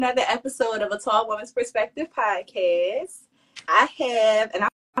another episode of A Tall Woman's Perspective podcast.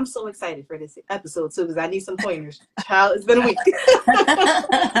 I'm so excited for this episode too because I need some pointers. Child, it's been a week.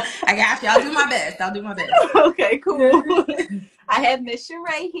 I got you. I'll do my best. Okay, cool. I have Miss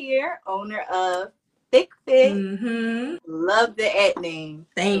Sharay here, owner of Thick Fit. Mm-hmm. Love the ad name.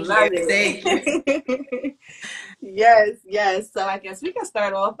 Thank you. Yes. So I guess we can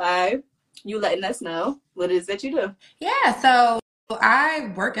start off by you letting us know what it is that you do. Yeah, so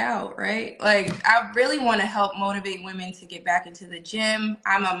I work out, right? Like, I really want to help motivate women to get back into the gym.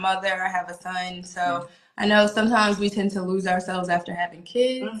 I'm a mother, I have a son, so I know sometimes we tend to lose ourselves after having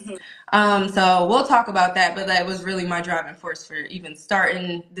kids. So we'll talk about that, but that was really my driving force for even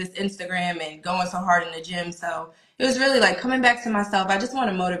starting this Instagram and going so hard in the gym. So it was really like coming back to myself. I just want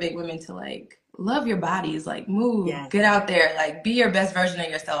to motivate women to like love your bodies, like move, get out there, like be your best version of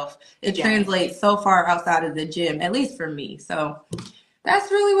yourself. It translates so far outside of the gym, at least for me. So that's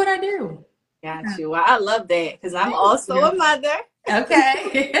really what I do. Got you. Well, I love that because I'm also a mother.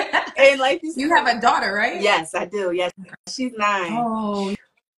 Okay. And like you have a daughter, right? Yes, I do. Yes, she's 9. Oh,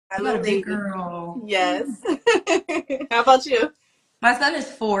 I got a big baby. girl. Yes. How about you? My son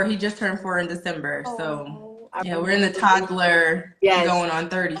is 4. He just turned 4 in December. So yeah, we're in the toddler going on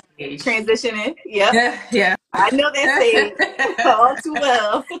 30 stage. Transitioning. Yep. Yeah. I know that stage all too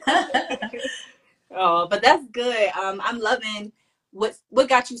well. Oh, but that's good. I'm loving what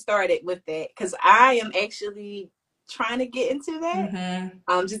got you started with that because I am actually trying to get into that.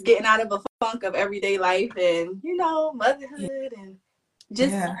 Just getting out of a funk of everyday life and motherhood and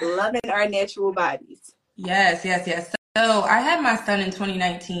just loving our natural bodies. Yes. So I had my son in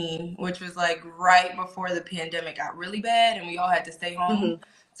 2019, which was like right before the pandemic got really bad and we all had to stay home.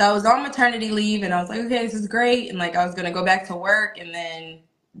 So I was on maternity leave and I was like, okay, this is great. And like I was going to go back to work and then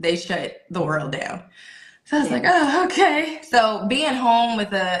they shut the world down. So I was like, oh, okay. So being home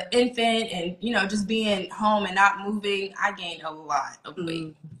with an infant and, just being home and not moving, I gained a lot of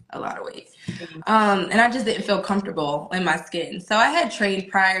weight. And I just didn't feel comfortable in my skin. So I had trained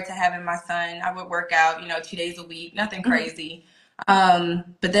prior to having my son. I would work out, 2 days a week, nothing crazy. But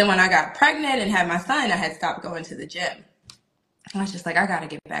then when I got pregnant and had my son, I had stopped going to the gym. I was just like, I got to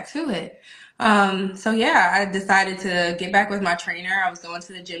get back to it. So yeah, I decided to get back with my trainer. I was going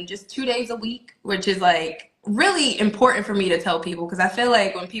to the gym just 2 days a week, which is like really important for me to tell people because I feel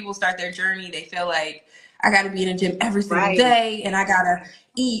like when people start their journey, they feel like I got to be in the gym every single day and I got to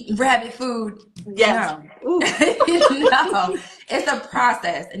eat rabbit food. Yes. No. No, it's a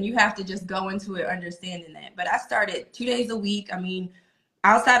process and you have to just go into it understanding that. But I started 2 days a week. I mean,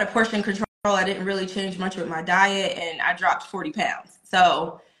 outside of portion control, I didn't really change much with my diet and I dropped 40 pounds.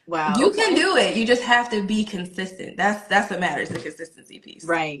 So you can do it. You just have to be consistent. That's what matters, the consistency piece.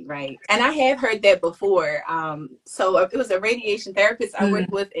 Right. And I have heard that before. So it was a radiation therapist I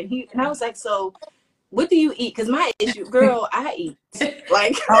worked with and I was like, so what do you eat? Because my issue, girl, I eat.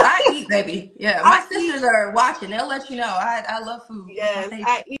 Like I eat, baby. Yeah. My sisters are watching. They'll let you know. I love food. Yes,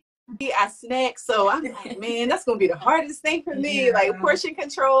 I eat. I snack, so I'm like, man, that's gonna be the hardest thing for me. Like portion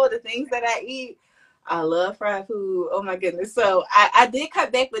control, the things that I eat. I love fried food. Oh my goodness. So I did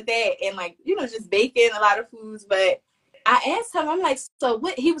cut back with that and like, just baking a lot of foods. But I asked him, I'm like, so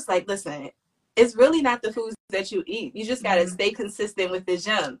what? He was like, listen, it's really not the foods that you eat. You just gotta stay consistent with the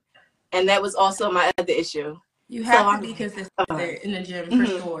gym. And that was also my other issue. You have to be consistent in the gym for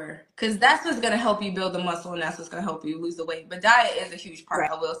sure. Because that's what's going to help you build the muscle and that's what's going to help you lose the weight. But diet is a huge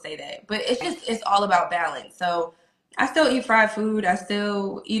part, I will say that. But it's all about balance. So I still eat fried food. I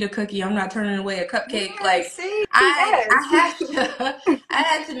still eat a cookie. I'm not turning away a cupcake. I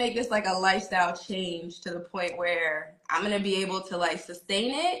had to make this like a lifestyle change to the point where I'm going to be able to like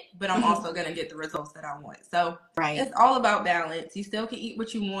sustain it, but I'm also going to get the results that I want. So it's all about balance. You still can eat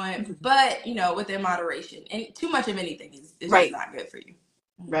what you want, but within moderation. And too much of anything is just not good for you.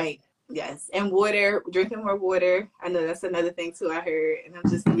 Right. Yes. And water, drinking more water. I know that's another thing too, I heard. And I'm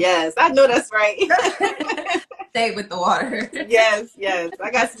just, yes, I know that's right. Stay with the water. Yes.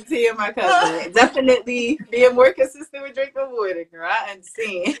 I got some tea in my cup. Definitely being more consistent with drinking water, girl. I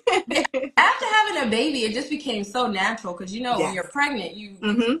understand. After having a baby, it just became so natural because when you're pregnant, you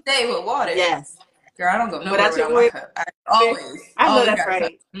stay with water. Yes. Girl, I don't go nowhere without my cup. I know that's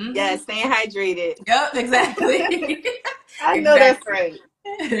right. Yes, staying hydrated. Yep, exactly. I know that's right.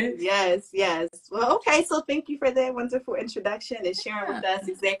 Yes. Well, okay. So thank you for that wonderful introduction and sharing with us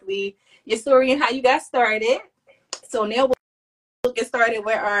exactly your story and how you got started. So now we'll get started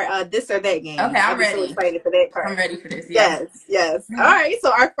with our this or that game. Okay, I'm ready. So excited for that part. I'm ready for this. Yes. All right.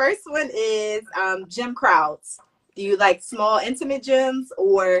 So our first one is gym crowds. Do you like small, intimate gyms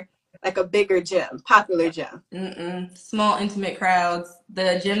or like a bigger gym, popular gym? Small, intimate crowds.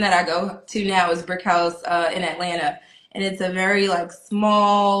 The gym that I go to now is Brick House in Atlanta, and it's a very like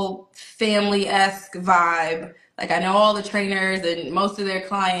small, family-esque vibe. Like I know all the trainers and most of their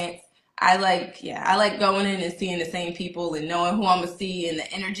clients. I like going in and seeing the same people and knowing who I'm gonna see and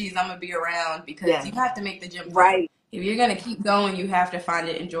the energies I'm gonna be around because you have to make the gym fun. Right. If you're gonna keep going, you have to find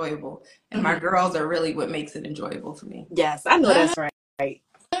it enjoyable. And my girls are really what makes it enjoyable for me. Yes, I know that's right.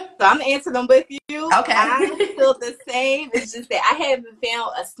 So I'm gonna answer them with you. Okay. I feel the same. It's just that I haven't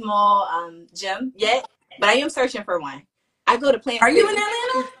found a small gym yet, but I am searching for one. I go to Planet Are you in Fitness.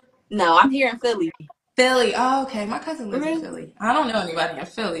 Atlanta? No, I'm here in Philly. Philly. Oh, okay. My cousin lives in Really? Philly. I don't know anybody in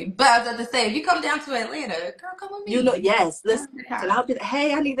Philly, but I was about to say, if you come down to Atlanta, girl, come with me. You know, yes. Listen, I'll be like,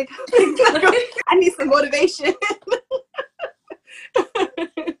 hey, I need to come. I need some motivation.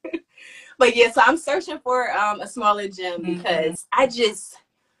 But yeah, so I'm searching for a smaller gym because I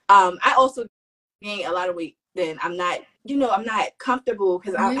also gained a lot of weight. Then I'm not, I'm not comfortable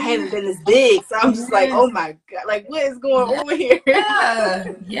because I haven't been as big. So I'm just like, oh my God, like what is going on here?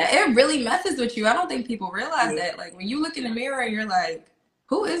 Yeah, it really messes with you. I don't think people realize that. Like when you look in the mirror, you're like,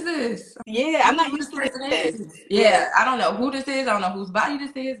 who is this? Yeah, I'm not used to this. Yeah, I don't know who this is. I don't know whose body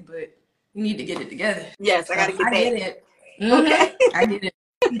this is, but you need to get it together. Yes, I got to get that. I get it. Okay. I get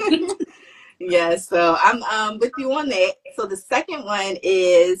it. Yeah, so I'm with you on that. So the second one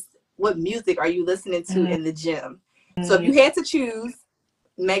is, what music are you listening to in the gym? So if you had to choose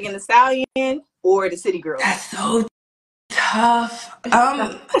Megan Thee Stallion or the City Girls. That's so tough.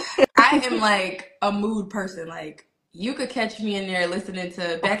 I am like a mood person. Like you could catch me in there listening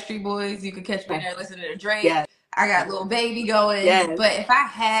to Backstreet Boys. You could catch me in there listening to Drake. Yes. I got Lil Baby going. Yes. But if I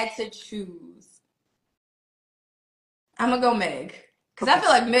had to choose, I'm gonna go Meg. Because I feel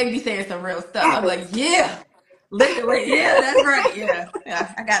like Meg be saying some real stuff. I'm like, yeah. Literally, yeah, that's right.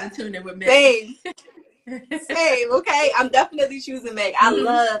 Yeah. I gotta tune in with Meg. Same, okay. I'm definitely choosing Meg. I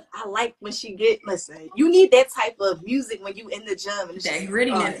like when listen, you need that type of music when you in the gym. And that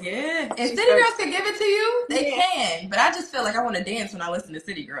grittiness, And City Girls can give it to you, they can. But I just feel like I want to dance when I listen to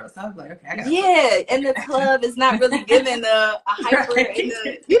City Girls. So I was like, okay, I gotta and the club is not really giving a hyper in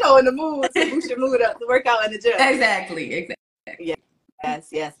the mood to boost your mood up to work out in the gym. Exactly.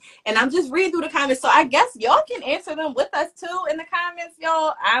 Yes. And I'm just reading through the comments. So I guess y'all can answer them with us too in the comments,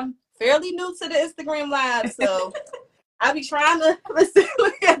 y'all. I'm fairly new to the Instagram live, so I'll be trying to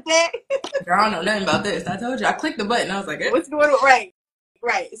look at that. Girl, I don't know nothing about this. I told you. I clicked the button. I was like, what's going on?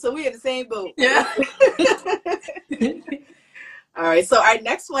 Right. So we're in the same boat. Yeah. All right. So our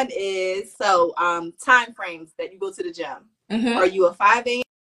next one is time frames that you go to the gym. Are you a 5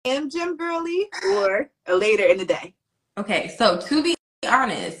 a.m. gym girly or a later in the day? Okay. So to be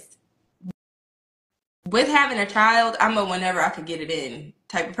honest, with having a child, I'm a whenever I could get it in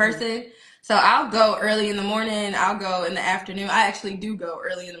type of person. So I'll go early in the morning. I'll go in the afternoon. I actually do go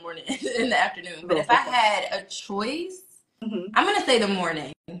early in the morning in the afternoon. But if I had a choice, I'm going to say the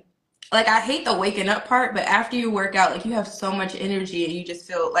morning. Like, I hate the waking up part, but after you work out, like, you have so much energy and you just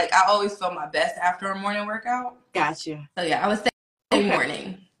feel like I always feel my best after a morning workout. Gotcha. So, yeah, I would say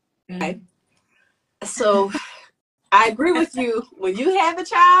morning. Okay. So I agree with you. When you have a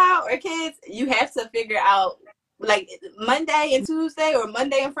child or kids, you have to figure out, like, Monday and Tuesday or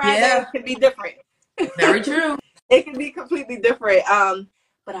Monday and Friday can be different. Very true. It can be completely different.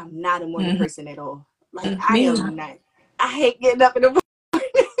 But I'm not a morning person at all. Like, I am not. I hate getting up in the morning.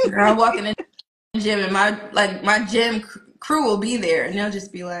 Girl, I walk in the gym and my gym crew will be there and they'll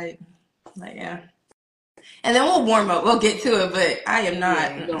just be like, yeah. And then we'll warm up. We'll get to it, but I am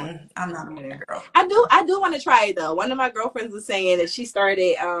not. I'm not a morning girl. I do want to try it though. One of my girlfriends was saying that she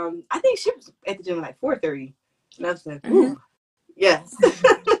started. I think she was at the gym at like 4:30. And I was like, ooh, yes.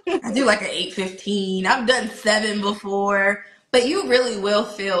 I do like an 8:15. I've done 7 before, but you really will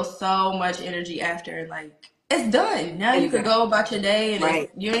feel so much energy after. Like it's done. Now you can go about your day, and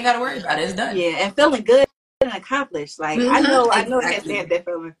you ain't got to worry about it. It's done. Yeah, and feeling good and accomplished. Like I know I have to have that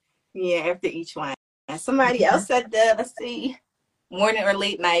feeling. Yeah, after each one. And somebody else said that. Let's see, morning or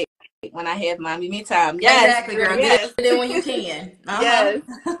late night when I have mommy me time. Yes, exactly, girl. Get it in when you can. Yes.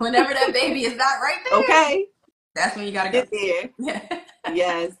 Whenever that baby is not right there. Okay. That's when you gotta get there.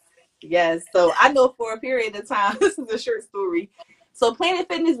 Yes. So I know for a period of time, this is a short story. So Planet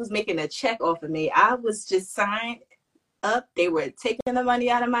Fitness was making a check off of me. I was just signed up. They were taking the money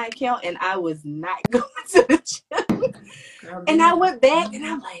out of my account and I was not going to the gym. And I went back and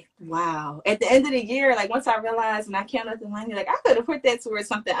I'm like, wow. At the end of the year, like once I realized when I counted the money, like I could have put that towards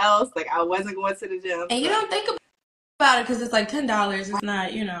something else. Like I wasn't going to the gym. And you don't think about it because it's like $10. It's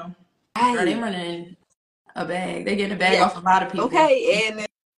not, Girl, they running a bag. They getting a bag off a lot of people. Okay, and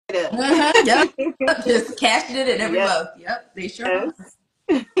Mm-hmm. Yep. Just cashing it in every Yep. month. Yep. They sure are.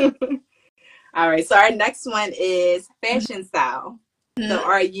 Yes. All right. So our next one is fashion style. So Mm-hmm.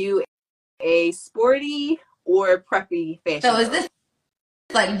 are you a sporty or preppy So fashion is girl? this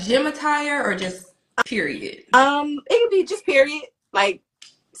like gym attire or just period? It could be just period, like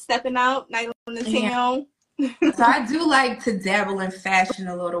stepping out, night on the Yeah. town. So I do like to dabble in fashion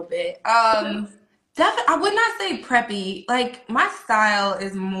a little bit. I would not say preppy. Like my style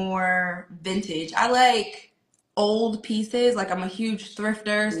is more vintage. I like old pieces. Like I'm a huge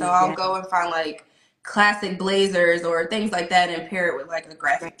thrifter, so I'll Yeah. go and find like classic blazers or things like that and pair it with like a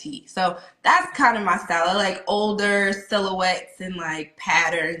graphic tee. So that's kind of my style. I like older silhouettes and like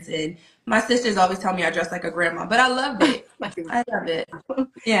patterns, and my sisters always tell me I dress like a grandma, but I loved it. Like I love it.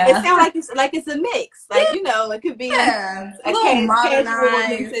 it Yeah. sounds like it's a mix. Like, it could be Yeah, a a little casual or modernized.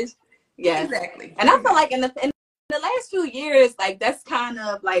 vintage. Yes. Exactly. And I feel like in the last few years, like that's kind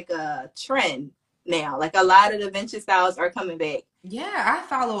of like a trend now. Like a lot of the vintage styles are coming back. Yeah, I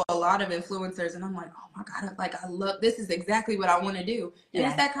follow a lot of influencers and I'm like, oh my God, I love this is exactly what I want to do. And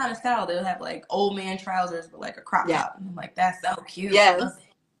it's Yeah. that kind of style. They'll have like old man trousers with like a crop Yeah. top. And I'm like, that's so cute. I love Yes. it.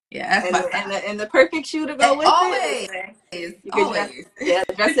 Yeah, that's And my the, and style. the and the perfect shoe to go with it. Always, Listen, you could always.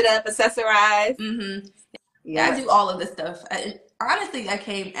 dress it up, accessorize. hmm Yeah, I Yep. do all of this stuff. Honestly, I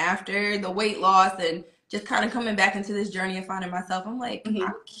came after the weight loss and just kind of coming back into this journey and finding myself. I'm like, Hmm.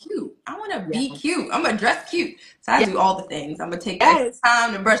 I'm cute. I want to be Yes. cute. I'm going to dress cute. So I do all the things. I'm going to take the extra Yes.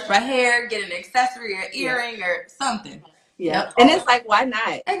 time to brush my hair, get an accessory or Yeah. earring or something. Yeah. Yep, And all it's of it. like, why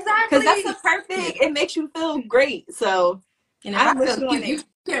not? Because that's a Exactly. perfect, it makes you feel great. So And if I I'm with feel you on cute, it.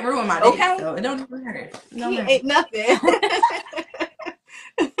 you can't ruin my day. Okay. So it don't even matter. It don't He matter. ain't nothing.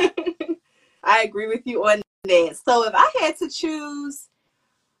 I agree with you on that. So if I had to choose,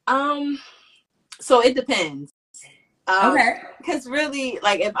 um, so it depends. Okay. Because really,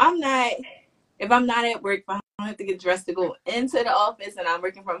 like if I'm not at work, if I don't have to get dressed to go into the office and I'm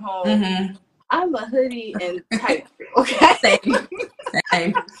working from home, Mm-hmm. I'm a hoodie and tight, okay? Same.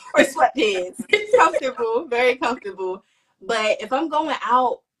 Same. Or sweatpants. Comfortable, very comfortable. But if I'm going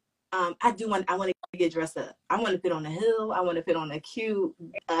out, I want to get dressed up. I want to put on a hill. I want to put on a cute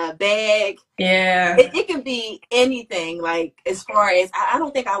bag. Yeah. It can be anything. Like as far as I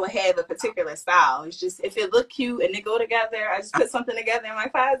don't think I would have a particular style. It's just if it look cute and they go together, I just put something together in my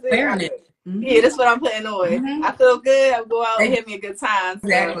closet. Wearing it. Yeah, Mm-hmm. that's what I'm putting on. Mm-hmm. I feel good. I go out and have me a good time. So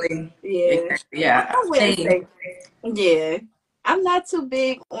Exactly. yeah, Exactly. I Yeah. wouldn't Same. say. Yeah, I'm not too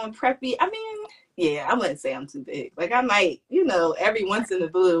big on preppy. I mean, yeah, I wouldn't say I'm too big. Like I might, every once in a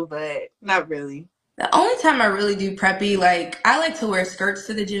blue, but not really. The only time I really do preppy, like I like to wear skirts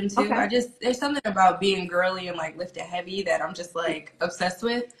to the gym too. Okay. There's something about being girly and like lifting heavy that I'm just like obsessed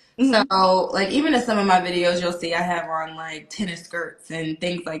with. So Mm-hmm. like even in some of my videos, you'll see I have on like tennis skirts and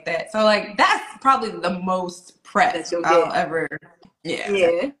things like that. So like that's probably the most prep That you'll I'll get. ever.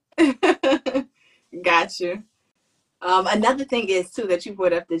 Yeah. Yeah. Gotcha. Another thing is too that you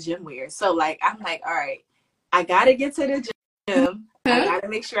brought up the gym wear. So like I'm like, all right, I gotta get to the gym. I Mhm. gotta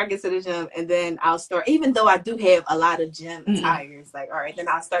make sure I get to the gym, and then I'll start. Even though I do have a lot of gym Mhm. attires, like all right, then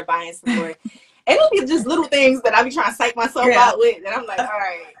I'll start buying some more. And it'll be just little things that I be trying to psych myself Yeah. out with, and I'm like, all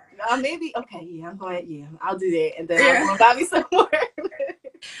right, maybe okay, yeah, I'm going, yeah, I'll do that, and then I'll go Yeah. and buy me some more.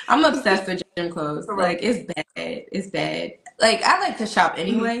 I'm obsessed with gym clothes. Right. Like it's bad. It's bad. Like I like to shop Mhm.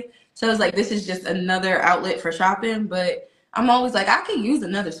 anyway. So it's like this is just another outlet for shopping, but I'm always like I could use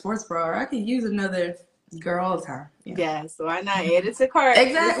another sports bra or I could use another girl all the time. Yeah. Yeah, so why not add it to cart?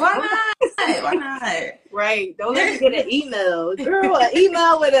 Exactly. Why not? Why not? Right. Don't let me get an email. Girl, an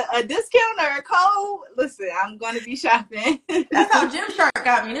email with a discount or a code. Listen, I'm going to be shopping. That's how Gymshark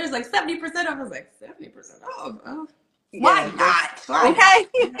got me. There's like 70% off. I was like 70% off. Oh, why Yes. not? Why not? Okay.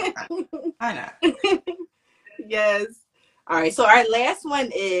 Why not? Why not? Yes. All right. So our last one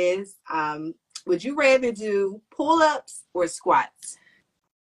is would you rather do pull-ups or squats?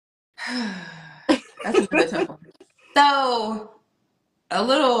 That's another tough one. So a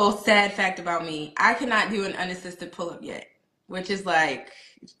little sad fact about me, I cannot do an unassisted pull up yet, which is like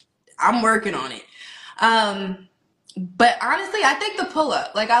I'm working on it. But honestly, I think the pull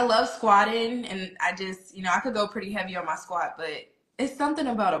up, like I love squatting and I just, I could go pretty heavy on my squat, but it's something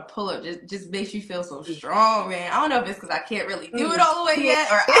about a pull up just makes you feel so strong, man. I don't know if it's because I can't really do it Mm. all the way yet,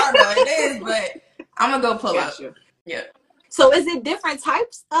 or I don't know what it is, but I'm gonna go pull up. Gotcha. Yeah. So is it different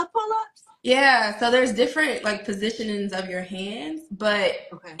types of pull-ups? Yeah, so there's different like positionings of your hands, but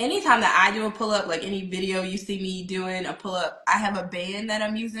Okay. anytime that I do a pull up, like any video you see me doing a pull up, I have a band that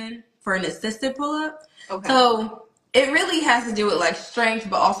I'm using for an assisted pull up. Okay. So it really has to do with like strength,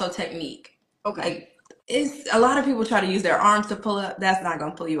 but also technique. Okay. Like it's a lot of people try to use their arms to pull up. That's not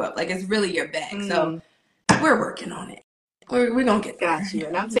gonna pull you up. Like it's really your back. So we're working on it. We're gonna get there. Got you.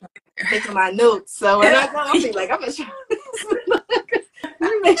 And I'm taking my notes. So when I go, I'll be like, I'm gonna try this.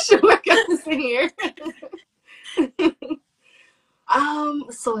 Let me make sure I got this in here.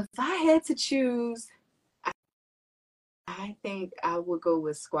 So if I had to choose, I think I would go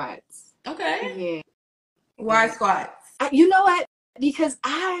with squats. Okay. Yeah. Why squats? You know what? Because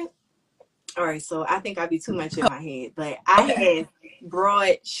all right, so I think I'd be too much in my head, but I have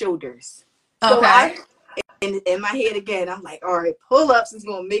broad shoulders. So Okay. in my head again, I'm like, all right, pull-ups is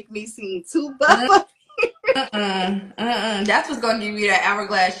gonna make me seem too buff. That's what's gonna give you that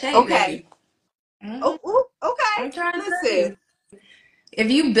hourglass shape, Okay. baby. Oh, okay. I'm trying to Listen. tell you. If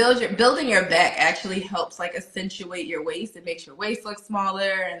you building your back actually helps like accentuate your waist. It makes your waist look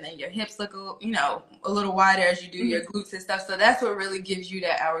smaller, and then your hips look a little wider as you do your glutes and stuff. So that's what really gives you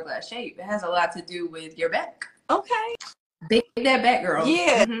that hourglass shape. It has a lot to do with your back. Okay. Big that back, girl.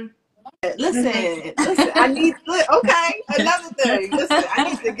 Yeah. Listen. I need okay. Another thing. Listen, I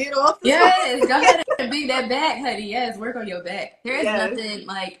need to get off. Yes, go ahead and big that back, honey. Yes, work on your back. There is nothing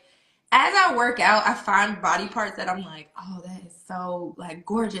like. As I work out, I find body parts that I'm like, oh, that is so like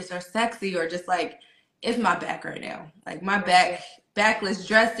gorgeous or sexy or just like it's my back right now. Like my backless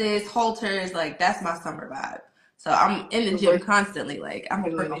dresses, halters, like that's my summer vibe. So I'm in the gym constantly. Like I'm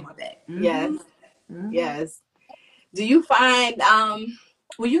gonna work on my back. Yes. Yes. Do you find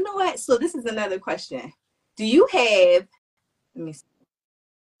well, you know what? So this is another question. Do you have, let me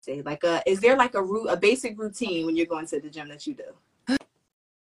say, like is there like a basic routine when you're going to the gym that you do?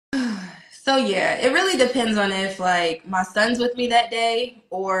 So yeah, it really depends on if like my son's with me that day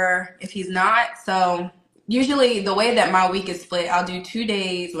or if he's not. So usually the way that my week is split, I'll do 2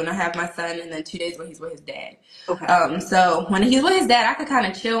 days when I have my son and then 2 days when he's with his dad. Okay. So when he's with his dad, I could kind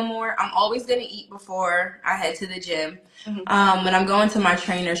of chill more. I'm always gonna eat before I head to the gym. When I'm going to my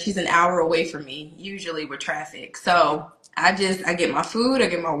trainer, she's an hour away from me, usually with traffic. So I get my food, I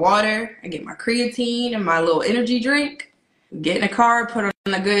get my water, I get my creatine and my little energy drink. Get in a car, put on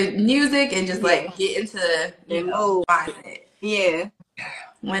the good music, and just like get into mindset. Yeah.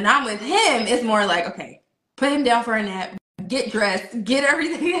 When I'm with him, it's more like, okay, put him down for a nap, get dressed, get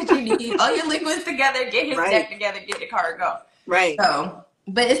everything that you need, all your liquids together, get his deck together, get the car, go. Right. So,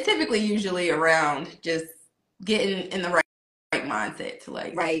 but it's typically usually around just getting in the right mindset to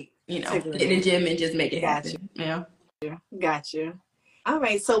like, get in the gym and just make it happen. Yeah. Gotcha. All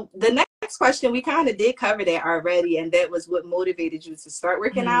right. So the next question, we kind of did cover that already, and that was what motivated you to start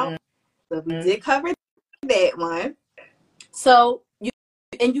working out. So we did cover that one. So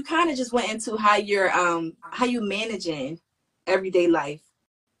you kind of just went into how you managing everyday life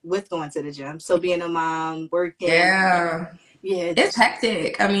with going to the gym. So being a mom, working. Yeah. It's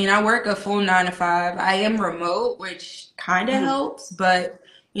hectic. I mean, I work a full 9 to 5. I am remote, which kind of helps, but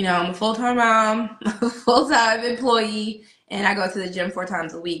I'm a full-time mom, a full-time employee, and I go to the gym 4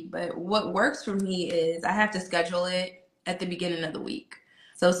 times a week. But what works for me is I have to schedule it at the beginning of the week.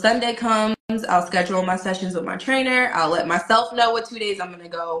 So Sunday comes, I'll schedule my sessions with my trainer. I'll let myself know what 2 days I'm going to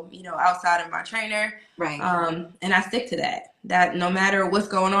go, outside of my trainer. Right. And I stick to that. That no matter what's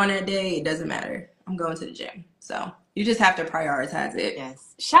going on that day, it doesn't matter. I'm going to the gym. So you just have to prioritize it.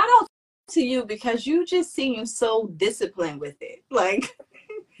 Yes. Shout out to you because you just seem so disciplined with it. Like,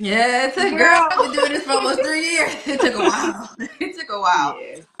 yeah, it took girl. I've been doing this for almost 3 years. It took a while.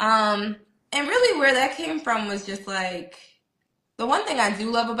 Yeah. And really where that came from was just like, the one thing I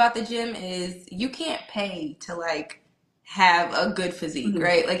do love about the gym is you can't pay to like have a good physique,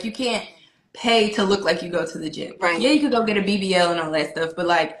 right? Like you can't pay to look like you go to the gym. Right. Yeah, you could go get a BBL and all that stuff, but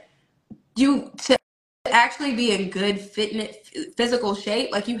like to actually be in good fitness, physical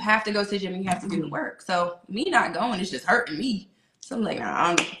shape, like you have to go to the gym and you have to do the work. So me not going is just hurting me. So I'm like,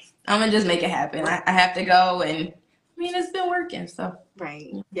 nah, I'm gonna just make it happen. I have to go, and I mean it's been working. So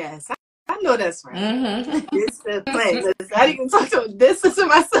right, yes, I know that's right. Discipline. I didn't even talk to this to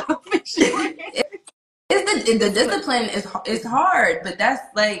myself. The discipline is hard, but that's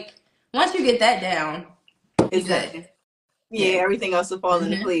like once you get that down, it's good. Yeah, everything else will fall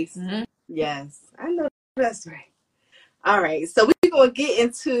into place. Yes, I know that's right. All right, so we're gonna get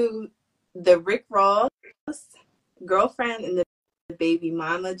into the Rick Ross girlfriend and the baby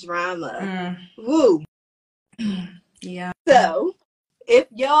mama drama. Woo. Yeah. So if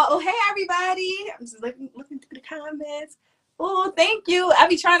y'all, hey everybody, I'm just looking through the comments. Oh, thank you. I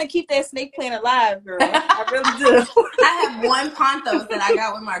be trying to keep that snake plant alive, girl. I really do. I have one Ponthos that I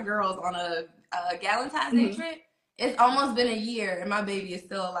got with my girls on a Galentine's Day trip. It's almost been a year and my baby is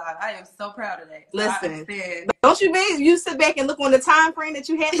still alive. I am so proud of that. So I Listen, understand. don't you sit back and look on the time frame that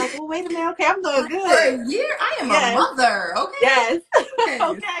you had, like, oh, wait a minute, okay, I'm doing For good. a year, I am a Yes. mother. Okay. Yes. Yes.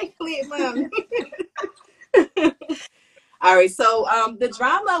 Okay, clear mommy. All right, so the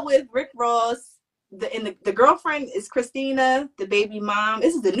drama with Rick Ross, the girlfriend is Christina, the baby mom.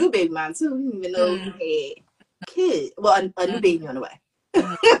 This is the new baby mom too. We didn't even know he had kid. Well, a new baby on the way.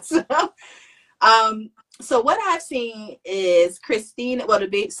 so, so what I've seen is Christina. Well,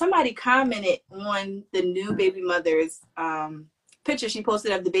 somebody commented on the new baby mother's picture she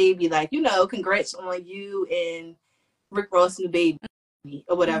posted of the baby, like, congrats on you and Rick Ross' new baby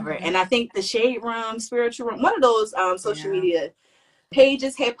or whatever. And I think the Shade Room, Spiritual Room, one of those social media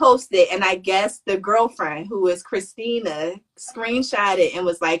pages had posted, and I guess the girlfriend, who is Christina, screenshotted and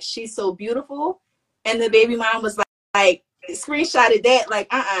was like, she's so beautiful. And the baby mom was like screenshotted that,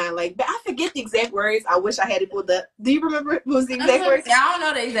 like, like, but I forget the exact words. I wish I had it pulled up. Do you remember what was the exact words? Yeah, I don't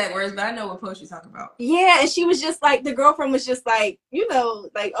know the exact words, but I know what post you're talking about. Yeah, and she was just like, the girlfriend was just like,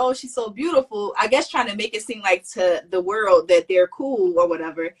 like, oh, she's so beautiful. I guess trying to make it seem like to the world that they're cool or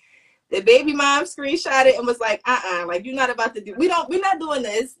whatever. The baby mom screenshotted and was like, like, you're not about to we're not doing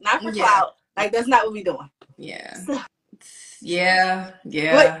this, not for clout. Like, that's not what we're doing. Yeah. So, yeah.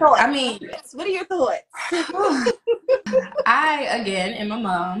 I mean, what are your thoughts? I, again, am a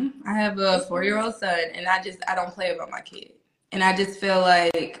mom. I have a 4-year-old son, and I don't play about my kid. And I just feel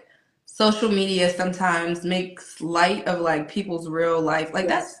like social media sometimes makes light of, like, people's real life. Like,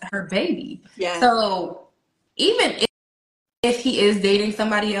 that's her baby. Yeah. So even if he is dating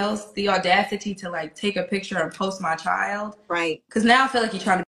somebody else, the audacity to, like, take a picture and post my child. Right. Because now I feel like he's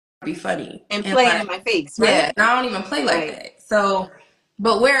trying to be funny. And playing in my face, right? Yeah, and I don't even play like that. So,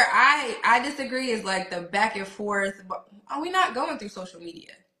 but where I disagree is, like, the back and forth. Are we not going through social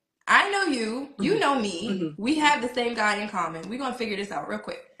media? I know you. You know me. We have the same guy in common. We're going to figure this out real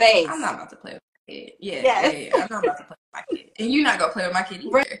quick. Thanks. I'm not about to play with my kid. Yeah. I'm not about to play with my kid. And you're not going to play with my kid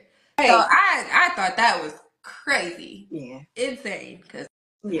either. Right. So I thought that was crazy. Yeah. Insane.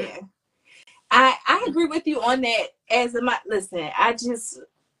 Yeah. I agree with you on that. Listen, I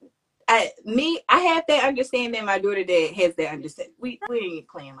have that understanding. My daughter that has that understanding. We ain't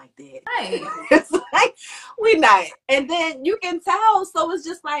playing like that. Right. It's like, we're not. And then you can tell. So it's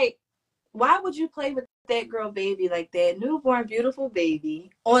just like, why would you play with that girl baby like that? Newborn, beautiful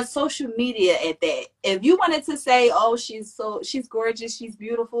baby on social media at that. If you wanted to say, oh, she's gorgeous, she's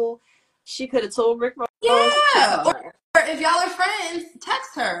beautiful, she could have told Rick Ross. Yeah. Or if y'all are friends,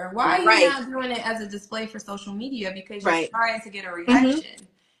 text her. Why are you not doing it as a display for social media? Because you're trying to get a reaction.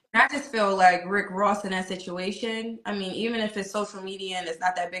 And I just feel like Rick Ross in that situation, I mean, even if it's social media and it's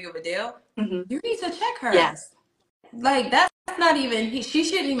not that big of a deal, you need to check her. Yes. Like, that's not even, she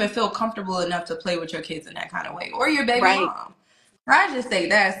shouldn't even feel comfortable enough to play with your kids in that kind of way. Or your baby mom. I just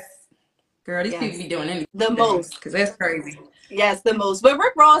think girl, these people be doing anything. The most. Because that's crazy. Yes, the most. But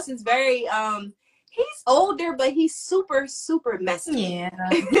Rick Ross is very, he's older, but he's super, super messy. Yeah.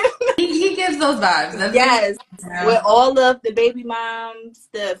 he gives those vibes. Yes. Yeah. With all of the baby moms,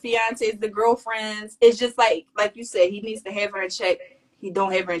 the fiancés, the girlfriends, it's just like you said, he needs to have her in check. He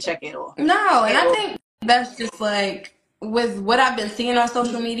don't have her in check at all. No, and I think that's just like, with what I've been seeing on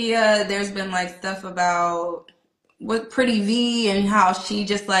social media, there's been like stuff about with Pretty V and how she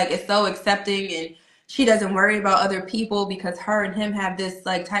just like is so accepting and she doesn't worry about other people because her and him have this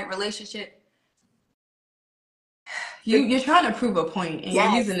like tight relationship. You're trying to prove a point and you're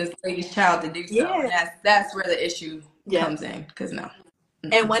using this lady's child to do so. And that's where the issue comes in. Because no.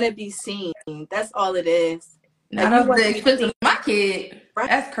 And want to be seen. That's all it is. Not at the expense of my kid. Right.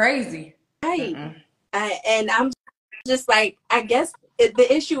 That's crazy. Right. And I'm just like, I guess the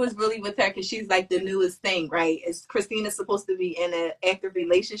issue is really with her because she's like the newest thing, right? Is Christina's supposed to be in an active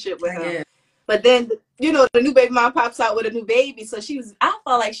relationship with him. Yeah. But then, the new baby mom pops out with a new baby. So I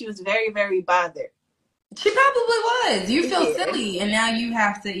felt like she was very, very bothered. She probably was. You feel silly. And now you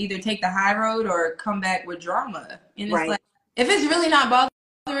have to either take the high road or come back with drama. And it's like, if it's really not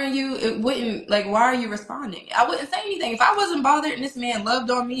bothering you, it wouldn't, like, why are you responding? I wouldn't say anything. If I wasn't bothered and this man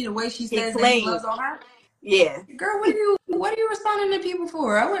loved on me the way she says that he loves on her. Yeah. Girl, what are you responding to people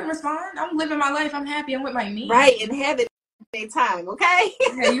for? I wouldn't respond. I'm living my life. I'm happy. I'm with my man. Right. And having a time, okay?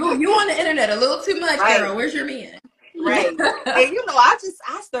 Yeah, you on the internet a little too much, girl. Where's your man? Right. And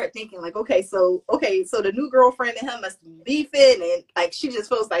I start thinking like, okay, so the new girlfriend and him must be beefing and like she just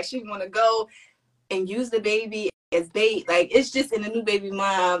feels like she want to go and use the baby as bait. Like it's just in the new baby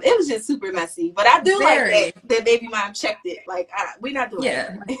mom. It was just super messy. But I do like that baby mom checked it. Like we're not doing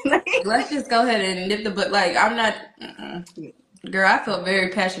it. Let's just go ahead and nip the butt. Like I'm not girl, I feel very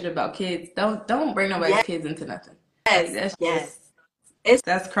passionate about kids. Don't bring nobody's kids into nothing. Like that's yes. just It's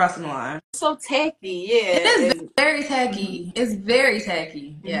that's crossing the line. so tacky, It yeah, is and very tacky. It's very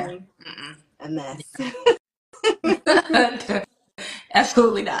tacky. Yeah. a mess. Mm-mm.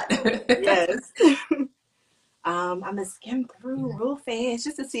 Absolutely not. Yes. I'm gonna skim through real fast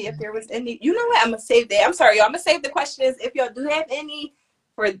just to see if there was any. You know what? I'm gonna save that. I'm sorry, y'all. I'm gonna save the questions if y'all do have any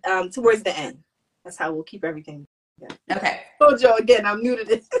for towards the end. That's how we'll keep everything. Yeah. Okay. Told y'all again. I'm new to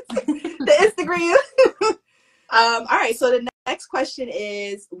this. The Instagram. All right. So the next question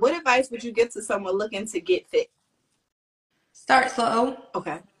is, what advice would you give to someone looking to get fit? Start slow.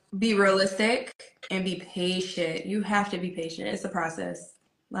 Okay. Be realistic and be patient. You have to be patient. It's a process.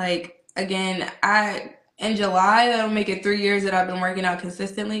 Like again, I in July that'll make it 3 years that I've been working out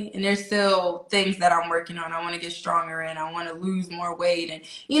consistently, and there's still things that I'm working on. I want to get stronger and I want to lose more weight, and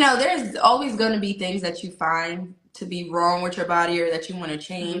there's always going to be things that you find to be wrong with your body or that you want to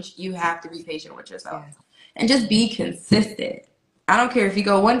change. You have to be patient with yourself Yeah. and just be consistent. I don't care if you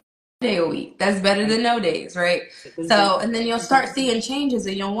go one day a week. That's better than no days, right? So, and then you'll start seeing changes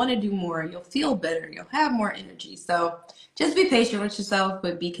and you'll want to do more. You'll feel better. You'll have more energy. So just be patient with yourself,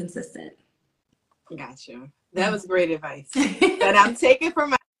 but be consistent. Gotcha. That was great advice that I'm taking for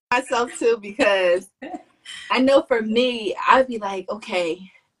myself too, because I know for me, I'd be like, okay,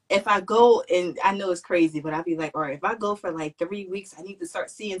 if I go, and I know it's crazy, but I'd be like, all right, if I go for like 3 weeks, I need to start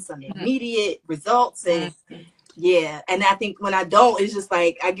seeing some immediate results. And yeah, and I think when I don't, it's just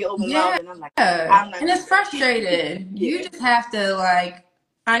like I get Yeah. overwhelmed and I'm like, I'm not And gonna it's do it. frustrating. You Yeah. just have to like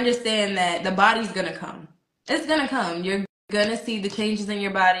understand that the body's gonna come. It's gonna come. You're gonna see the changes in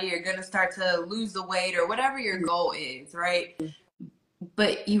your body. You're gonna start to lose the weight or whatever your goal is, right?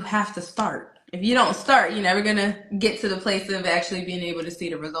 But you have to start. If you don't start, you're never gonna get to the place of actually being able to see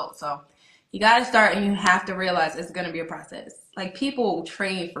the results. So you gotta start, and you have to realize it's gonna be a process. Like people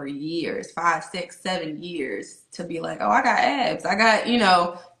train for years, 5, 6, 7 years to be like, oh, I got abs. I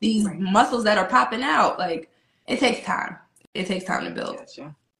got, these muscles that are popping out. Like it takes time. It takes time to build.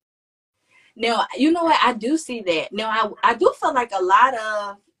 Gotcha. Now, you know what? I do see that. Now, I do feel like a lot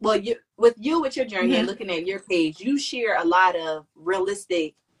of, well, with your journey and looking at your page, you share a lot of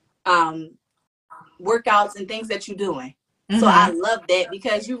realistic um, workouts and things that you're doing. So I love that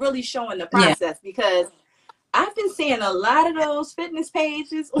because you're really showing the Yeah. process, because I've been seeing a lot of those fitness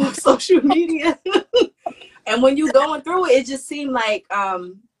pages on social media. And when you going through it, it just seemed like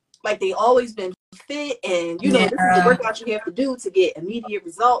they always been fit, and this is the Yeah. workout you have to do to get immediate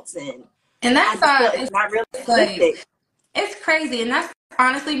results, and And I that's just feel it's not like realistic. it's crazy, and that's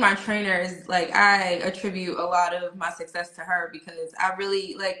honestly my trainer is like I attribute a lot of my success to her because I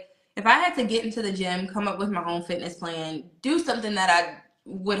really like if I had to get into the gym, come up with my own fitness plan, do something that I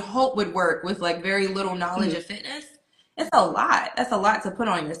would hope would work with like very little knowledge of fitness, it's a lot. That's a lot to put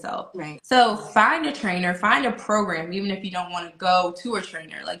on yourself. Right. So find a trainer, find a program, even if you don't want to go to a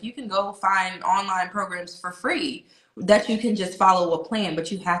trainer. Like you can go find online programs for free that you can just follow a plan, but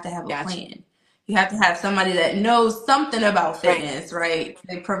you have to have a plan. You have to have somebody that knows something about fitness, right?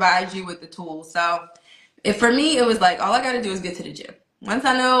 They provide you with the tools. So for me, it was like, all I got to do is get to the gym. Once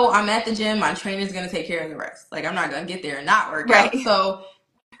I know I'm at the gym, my trainer's going to take care of the rest. Like, I'm not going to get there and not work out. So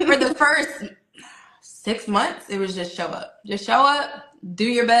for the first 6 months, it was just show up. Just show up, do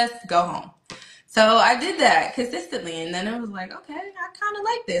your best, go home. So I did that consistently, and then it was like, okay, I kind of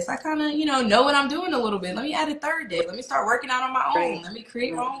like this. I kind of, know what I'm doing a little bit. Let me add a third day. Let me start working out on my own. Let me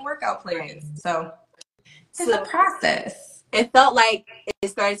create my own workout playlist. So it's a process. It felt like it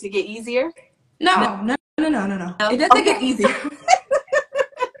started to get easier. No. It doesn't get easier.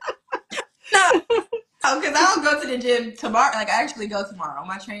 No, because I'll go to the gym tomorrow. Like, I actually go tomorrow.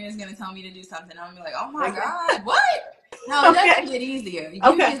 My trainer's going to tell me to do something. I'm going to be like, oh my God, what? No, it doesn't get easier.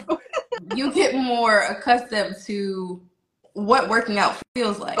 You get more accustomed to what working out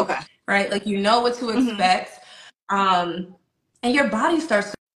feels like, right? Like, you know what to expect. And your body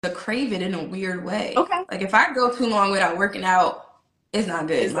starts to crave it in a weird way. Like, if I go too long without working out, it's not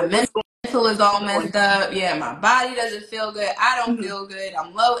good. It's My like, mental is all messed up. Yeah, my body doesn't feel good. I don't feel good.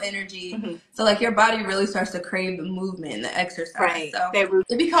 I'm low energy. So like your body really starts to crave the movement and the exercise. So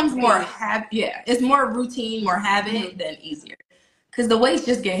it becomes more habit. Yeah, it's more routine, more habit than easier. Because the weights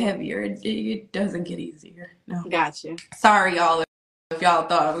just get heavier. It doesn't get easier. No. Gotcha. Sorry, y'all, if y'all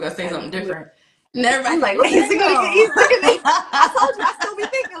thought I was gonna say something different. And everybody's like, okay, is it gonna get easier? I told you, I still be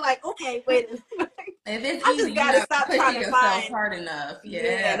thinking like, okay, wait. If it's I easy, just gotta stop trying to find hard enough.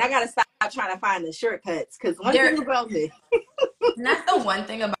 Yeah, and I gotta stop trying to find the shortcuts. Because one thing about me, and that's the one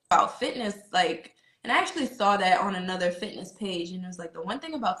thing about fitness, like, and I actually saw that on another fitness page, and it was like the one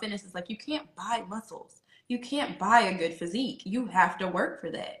thing about fitness is like you can't buy muscles, you can't buy a good physique, you have to work for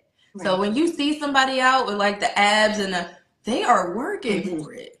that. So Right. when you see somebody out with like the abs and they are working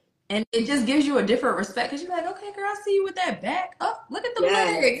for it. And it just gives you a different respect because you're like, okay, girl, I see you with that back. Oh, look at the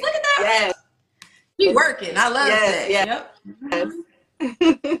Yes. legs. Look at that. Yes. You working. I love Yes. that. Yes.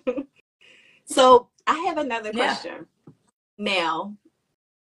 Yep. So I have another Yeah. question now,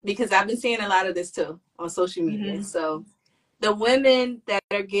 because I've been seeing a lot of this too on social media. So the women that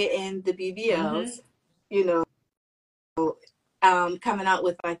are getting the BBLs, you know, coming out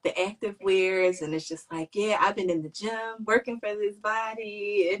with like the active wears, and it's just like, yeah, I've been in the gym working for this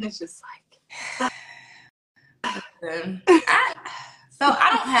body, and it's just So I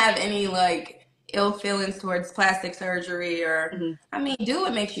don't have any like ill feelings towards plastic surgery or I mean, do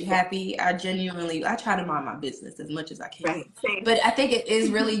what makes you happy. I try to mind my business as much as I can. right. Same. But I think it is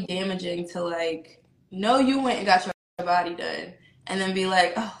really damaging to like know you went and got your body done and then be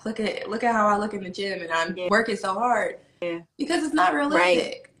like, oh, look at how I look in the gym and I'm Yeah. working so hard. Because it's not Right.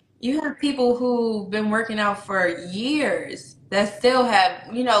 realistic. You have people who've been working out for years that still have,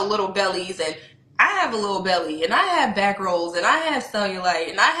 little bellies, and I have a little belly, and I have back rolls, and I have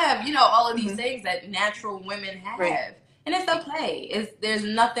cellulite, and I have, all of these things that natural women have. Right. And it's okay. There's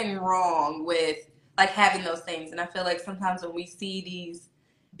nothing wrong with like having those things. And I feel like sometimes when we see these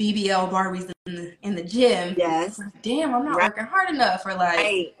BBL Barbies in the gym, Yes. like, damn, I'm not Right. working hard enough, or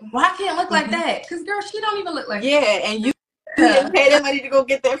like, well, I can't look like that because girl, she don't even look like that. And you didn't pay that money to go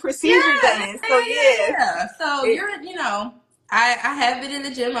get that procedure done. So yeah. So I have it in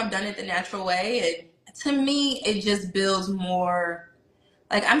the gym. I've done it the natural way, and to me, it just builds more.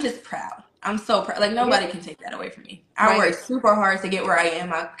 Like I'm just proud. I'm so proud. Like nobody can take that away from me. I work super hard to get where I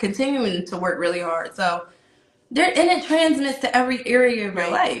am. I'm continuing to work really hard. So and it transmits to every area of your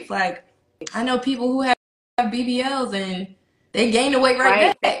life. Like I know people who have BBLs and they gain the weight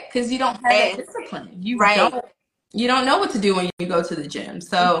right back because you don't have that discipline. You don't know what to do when you go to the gym.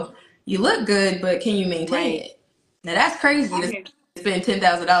 So you look good, but can you maintain it? Now that's crazy to spend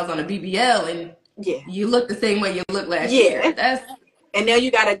 $10,000 on a BBL and you look the same way you looked last year. And now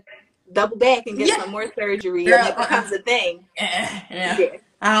you gotta double back and get some more surgery, girl, and it becomes a thing. Yeah.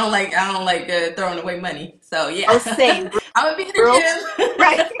 I don't like throwing away money. So yeah. Oh, same. I would be in the gym.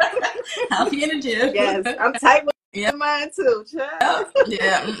 Right. I'll be in the gym. Yes, I'm tight with mine too. Yeah.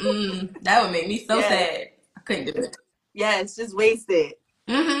 That would make me so sad. I couldn't do it. Yes, just wasted.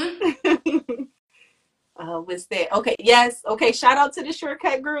 What's that? Okay, yes. Okay, shout out to the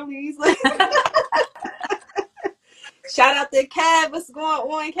shortcut girlies. Shout out to Kev. What's going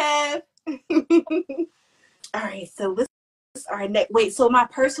on, Kev? All right, so this is our next. Wait, so my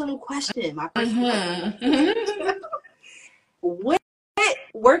personal question. What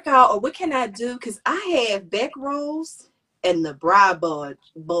workout or what can I do? Because I have back rolls and the bra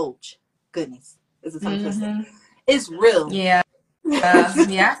bulge. Goodness, is it something? It's real. Yeah.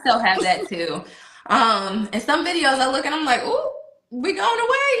 I still have that too. And some videos I look and I'm like, ooh, we going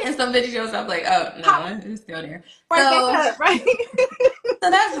away. And some videos I'm like, oh no, it's still there. Right back up, right?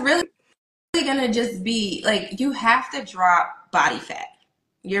 So that's really gonna just be like you have to drop body fat.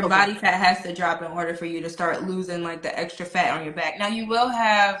 Your body fat has to drop in order for you to start losing like the extra fat on your back. Now you will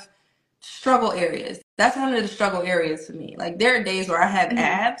have struggle areas. That's one of the struggle areas for me. Like there are days where I have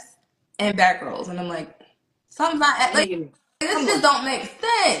abs and back rolls, and I'm like, something's not like this just don't make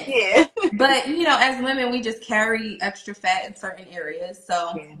sense. Yeah. But as women, we just carry extra fat in certain areas.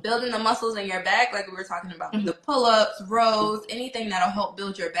 So building the muscles in your back, like we were talking about, the pull-ups, rows, anything that'll help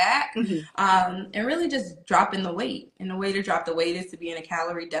build your back, and really just dropping the weight. And the way to drop the weight is to be in a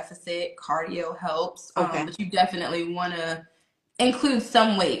calorie deficit. Cardio helps, but you definitely want to include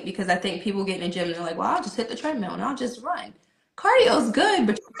some weight because I think people get in the gym and they're like, well, I'll just hit the treadmill and I'll just run. Cardio's good,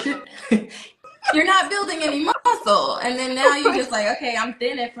 but you're not building any muscle. And then now you're just like, okay, I'm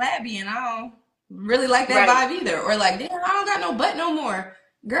thin and flabby and I don't really like that vibe either. Or like, damn, I don't got no butt no more.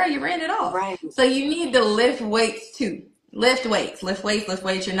 Girl, you ran it off. So you need to lift weights too. Lift weights.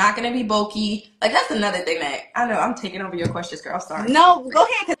 You're not going to be bulky. Like that's another thing that I know I'm taking over your questions, girl. Sorry. No, go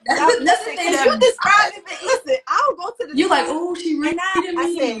ahead. Because you described it. Listen, I'll go to the You like, oh, she rated me.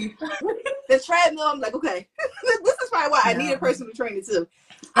 I said, the treadmill. I'm like, okay, this is probably why I need a personal trainer too.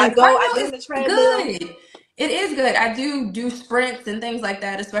 I do the treadmill. Good. It is good. I do sprints and things like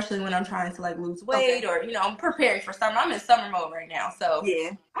that, especially when I'm trying to like lose weight or I'm preparing for summer. I'm in summer mode right now, so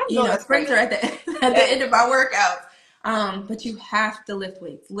sprints are at the end of my workouts. But you have to lift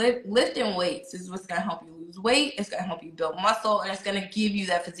weights. Lifting weights is what's gonna help you lose weight. It's gonna help you build muscle, and it's gonna give you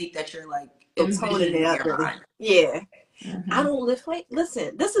that physique that you're like envisioning in your mind. Yeah. I don't lift weight.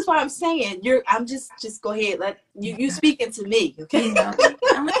 Listen, this is why I'm saying I'm just go ahead. Let you speaking to me, okay? Yeah.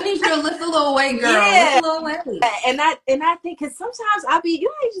 I'm gonna need you to lift a little weight, girl. Lift Yeah. a little weight. And I think because sometimes I'll be,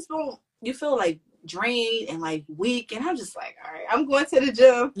 just don't, you feel like drained and like weak, and I'm just like, all right, I'm going to the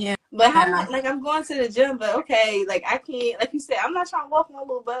gym. Yeah. But I'm not like, I'm going to the gym, but okay, like I can't, like you said, I'm not trying to walk my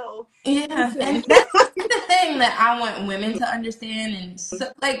little bow. Yeah, and that's the thing that I want women to understand, and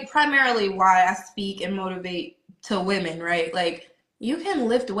so, like primarily why I speak and motivate to women, right? Like you can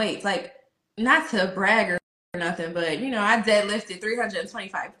lift weights, like not to brag or nothing, but I deadlifted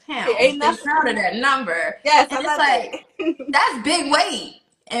 325 pounds. Ain't Been nothing. proud of that number, Yes, and I it's love like that. that's big weight,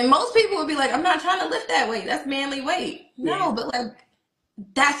 and most people would be like, "I'm not trying to lift that weight. That's manly weight." Yeah. No, but like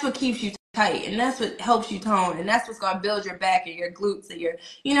that's what keeps you tight, and that's what helps you tone, and that's what's going to build your back and your glutes and your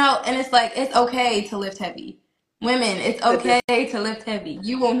and it's like it's okay to lift heavy. Women, it's okay to lift heavy.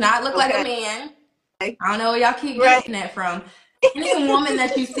 You will not look like a Okay. man. I don't know where y'all keep Right. getting that from. Any woman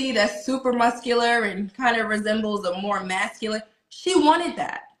that you see that's super muscular and kind of resembles a more masculine, she wanted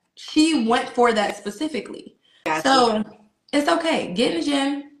that. She went for that specifically. Gotcha. So it's okay. Get in the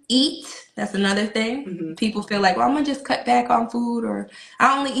gym, eat. That's another thing. People feel like, well, I'm gonna just cut back on food, or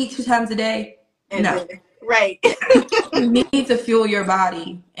I only eat 2 times a day. And No. then, right. You need to fuel your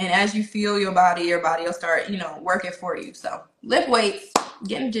body. And as you fuel your body will start, working for you. So lift weights,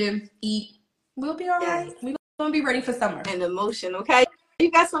 get in the gym, eat. We'll be all right. We're gonna be ready for summer. And emotion, okay?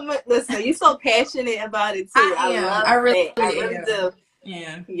 You got so much, listen, you're so passionate about it too. I am. love I really that. I really am. do.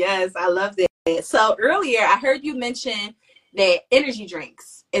 Yeah. Yes, I love that. So earlier I heard you mention that energy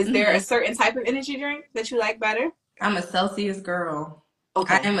drinks. Is there a certain type of energy drink that you like better? I'm a Celsius girl.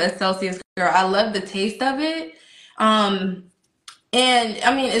 Okay. I am a Celsius girl. I love the taste of it. And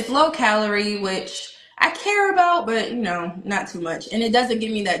I mean, it's low calorie, which I care about, but not too much. And it doesn't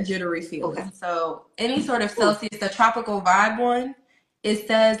give me that jittery feeling. Okay. So any sort of Celsius, the tropical vibe one, it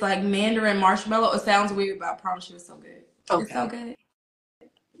says like mandarin marshmallow. It sounds weird, but I promise you it's so good. Okay. It's so good.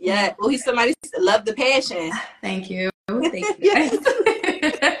 Yeah. Well, he's somebody love the passion. Thank you. Thank you.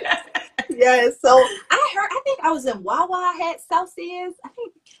 Yeah. So I think I was in Wawa. I had Celsius. I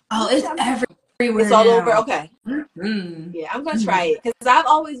think. Oh, it's everywhere. It's all now. over. Okay. Yeah, I'm gonna try it because I've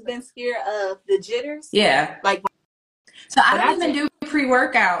always been scared of the jitters. Yeah. Like. So I don't even do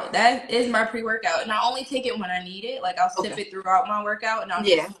pre-workout. That is my pre-workout. And I only take it when I need it. Like I'll sip it throughout my workout, and I'll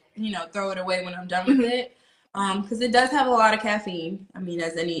just, throw it away when I'm done with it. Because it does have a lot of caffeine. I mean,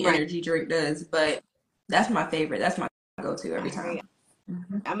 as any energy drink does. But that's my favorite. That's my go-to every time.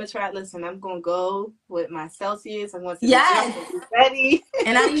 I'm gonna try it. Listen, I'm gonna go with my Celsius. I'm going to be ready.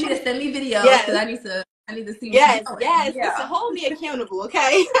 And I need you to send me videos because I need to see. Yes. Listen, hold me accountable, okay?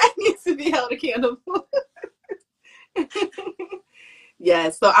 I need to be held accountable.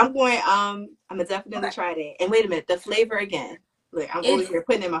 Yes. So I'm going. I'm gonna definitely try that. And wait a minute, the flavor again. Look, I'm over here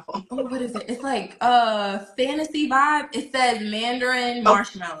putting in my phone. Oh, what is it? It's like fantasy vibe. It says mandarin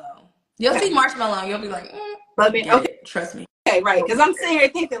marshmallow. You'll see marshmallow and you'll be like, trust me. Okay, right. Because I'm sitting here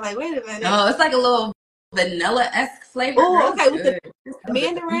thinking like, wait a minute. No, it's like a little vanilla-esque flavor. Oh, okay. With the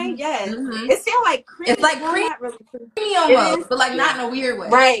mandarin, yes. It sounds like cream. It's like creamy almost, but like not in a weird way.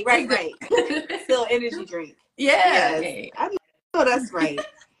 Right. Still energy drink. Yeah. I know that's right.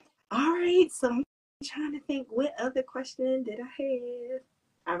 All right. So I'm trying to think, what other question did I have?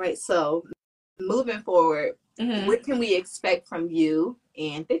 All right. So moving forward, what can we expect from you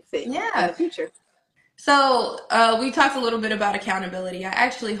and Fix It in the future? So we talked a little bit about accountability. I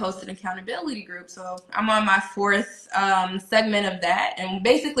actually host an accountability group. So I'm on my 4th segment of that. And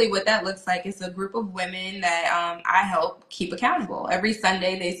basically what that looks like is a group of women that I help keep accountable. Every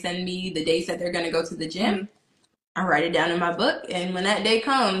Sunday, they send me the dates that they're going to go to the gym. I write it down in my book. And when that day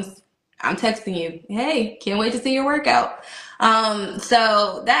comes, I'm texting you, hey, can't wait to see your workout.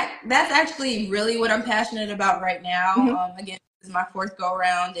 So that's actually really what I'm passionate about right now. Again, this is my 4th go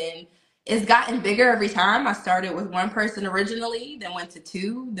around, and it's gotten bigger every time. I started with 1 person originally, then went to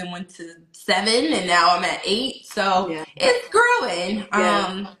 2, then went to 7, and now I'm at 8. So it's growing.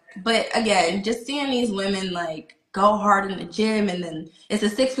 But again, just seeing these women like go hard in the gym, and then it's a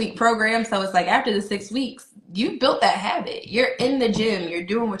 6-week program. So it's like after the 6 weeks, you built that habit. You're in the gym. You're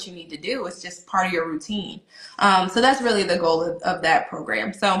doing what you need to do. It's just part of your routine. So that's really the goal of that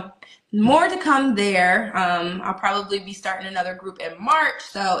program. So more to come there. I'll probably be starting another group in March.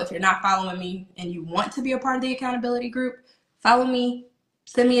 So if you're not following me and you want to be a part of the accountability group, follow me,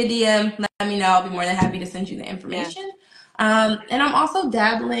 send me a DM, let me know. I'll be more than happy to send you the information. And I'm also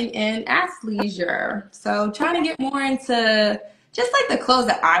dabbling in athleisure. So trying to get more into just like the clothes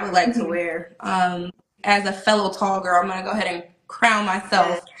that I would like to wear. As a fellow tall girl, I'm going to go ahead and crown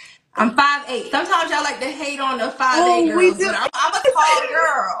myself I'm 5'8". Sometimes y'all like to hate on the 5'8" Oh, we girls, do. but I'm a tall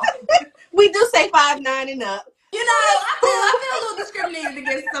girl. We do say 5'9" and up. You know, I feel a little discriminated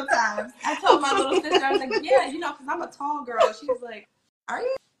against sometimes. I told my little sister, I was like, yeah, you know, because I'm a tall girl. She was like, are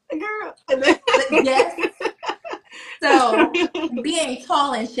you? Girl. But yes. So being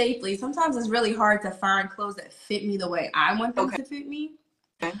tall and shapely, sometimes it's really hard to find clothes that fit me the way I want them to fit me.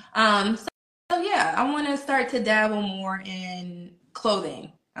 Okay. So yeah, I want to start to dabble more in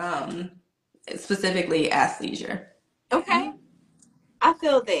clothing, specifically athleisure. Okay. I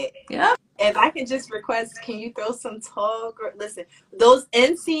feel that. Yeah. If I can just request, can you throw some tall girl? Listen, those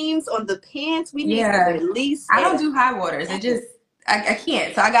inseams on the pants, we need some at least. I don't do high waters. It just I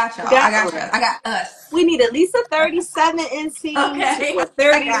can't. So I got y'all. I got y'all. I got us. We need at least a 37 inseams Okay. or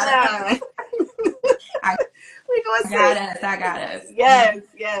 39. I got us.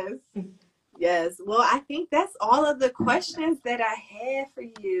 Yes. Well, I think that's all of the questions that I had for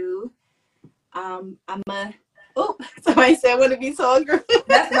you. Somebody said I want to be tall girl.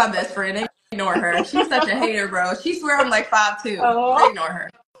 That's my best friend. Ignore her. She's such a hater, bro. She swear I'm like 5'2". Oh. Ignore her.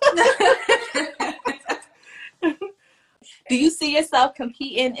 Do you see yourself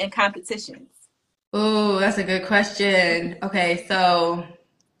competing in competitions? Oh, that's a good question. Okay, so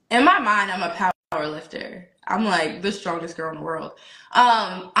in my mind, I'm a power lifter. I'm like the strongest girl in the world.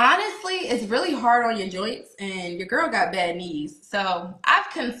 Honestly, it's really hard on your joints, and your girl got bad knees. So I've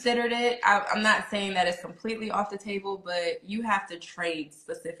considered it. I'm not saying that it's completely off the table, but you have to train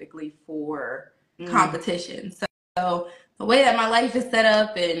specifically for competition. So the way that my life is set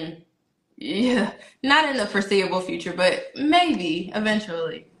up, and yeah, not in the foreseeable future, but maybe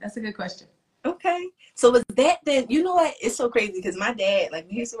eventually. That's a good question. Okay. So was that then, you know what? It's so crazy because my dad, like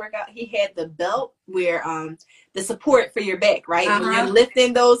when he used to work out, he had the belt where the support for your back, right? When you're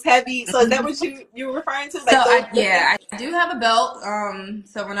lifting those heavy. So is that what you were referring to? Like I do have a belt.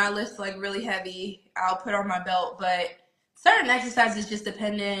 So when I lift like really heavy, I'll put on my belt. But certain exercises just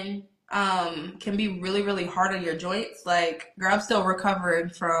depending can be really, really hard on your joints. Like girl, I'm still recovering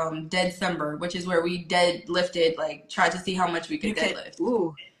from December, which is where we deadlifted, like tried to see how much we could deadlift.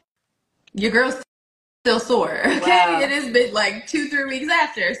 Ooh. Your girl's still sore. Okay. Wow. It has been like 2-3 weeks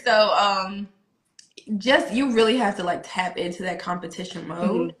after. So just you really have to like tap into that competition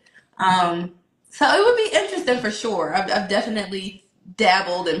mode. So it would be interesting for sure. I've definitely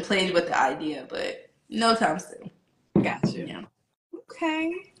dabbled and played with the idea, but no time soon. Gotcha. Yeah.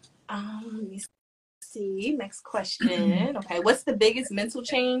 Okay. Let me see. Next question. Okay. What's the biggest mental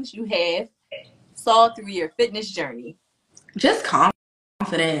change you have saw through your fitness journey? Just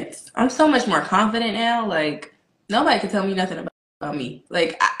confidence. I'm so much more confident now. Like nobody can tell me nothing about me.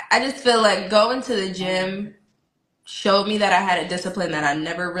 Like I just feel like going to the gym showed me that I had a discipline that I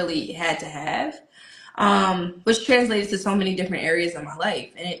never really had to have, which translates to so many different areas of my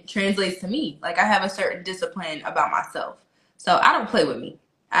life. And it translates to me. Like I have a certain discipline about myself. So I don't play with me.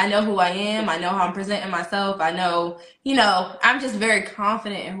 I know who I am. I know how I'm presenting myself. I know, I'm just very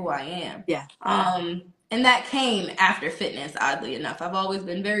confident in who I am. Yeah. And that came after fitness, oddly enough. I've always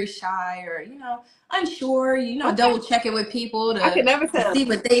been very shy or, unsure, double check it with people I can never tell. see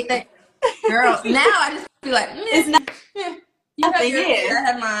what they think. Girl, now I just be like, it's not. You have your opinion, I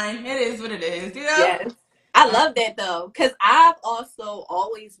have mine. It is what it is, Yes. I love that though, because I've also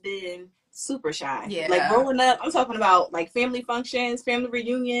always been super shy. Yeah. Like growing up, I'm talking about like family functions, family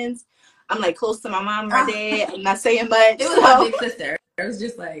reunions. I'm like close to my mom, my dad. I'm not saying much. It was my big sister. It was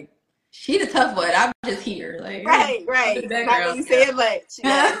just like, she the tough one. I'm just here. Like right. Not really saying much.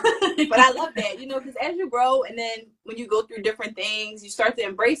 Yeah. But I love that, because as you grow and then when you go through different things, you start to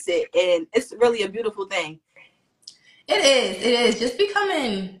embrace it, and it's really a beautiful thing. It is. Just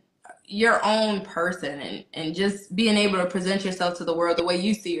becoming your own person and just being able to present yourself to the world the way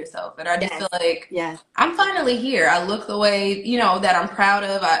you see yourself. And I just feel like I'm finally here. I look the way, that I'm proud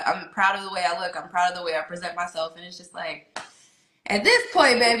of. I'm proud of the way I look. I'm proud of the way I present myself. And it's just like, at this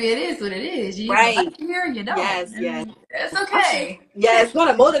point, baby, it is what it is. You like here, you don't. Yes. It's okay. Yeah, it's going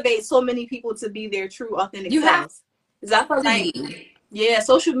to motivate so many people to be their true, authentic selves. I feel like,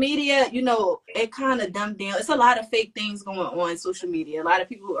 social media, it kind of dumbed down. It's a lot of fake things going on social media. A lot of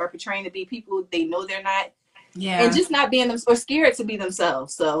people who are portraying to be people they know they're not. Yeah. And just not being them or scared to be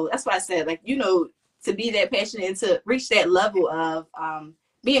themselves. So that's why I said, like, to be that passionate and to reach that level of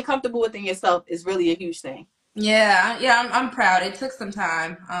being comfortable within yourself is really a huge thing. Yeah, I'm proud. It took some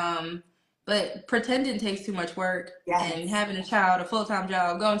time. But pretending takes too much work. Yes. And having a child, a full-time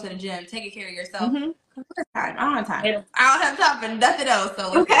job, going to the gym, taking care of yourself. Time. I don't have time. Yeah. I don't have time for nothing else.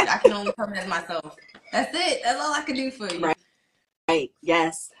 So listen, I can only come as myself. That's it. That's all I can do for you. Right.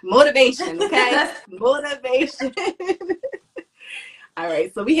 Yes. Motivation. Okay. Motivation. All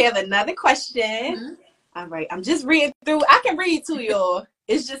right, so we have another question. Mm-hmm. All right, I'm just reading through. I can read too, y'all.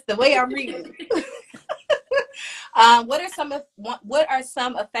 It's just the way I'm reading. What are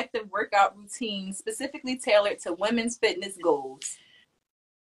some effective workout routines specifically tailored to women's fitness goals?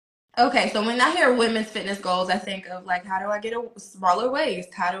 Okay, so when I hear women's fitness goals, I think of like, how do I get a smaller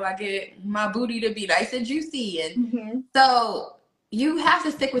waist? How do I get my booty to be nice and juicy? And so you have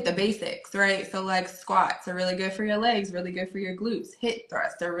to stick with the basics, right? So like squats are really good for your legs, really good for your glutes. Hip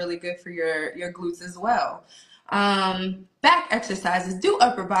thrusts are really good for your glutes as well. Back exercises, do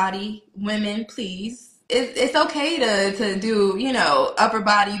upper body, women, please. It's okay to do, upper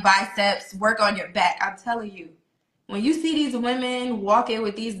body, biceps, work on your back. I'm telling you. When you see these women walking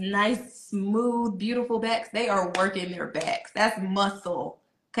with these nice, smooth, beautiful backs, they are working their backs. That's muscle.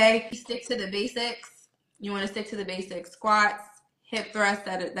 Okay? Stick to the basics. You want to stick to the basics. Squats, hip thrusts,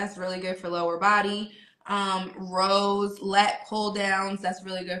 that's really good for lower body. Rows, lat pull downs, that's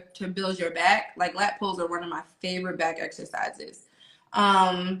really good to build your back. Like lat pulls are one of my favorite back exercises.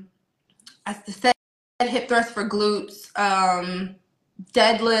 I said hip thrusts for glutes,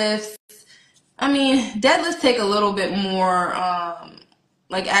 deadlifts. I mean, deadlifts take a little bit more,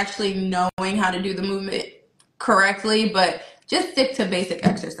 like actually knowing how to do the movement correctly, but just stick to basic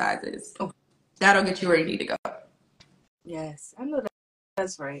exercises. That'll get you where you need to go. Yes, I know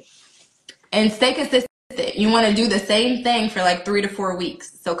that's right. And stay consistent. You want to do the same thing for like 3 to 4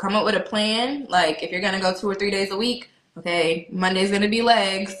 weeks. So come up with a plan. Like if you're going to go 2 or 3 days a week, okay, Monday's going to be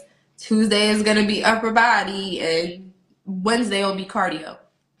legs, Tuesday is going to be upper body, and Wednesday will be cardio.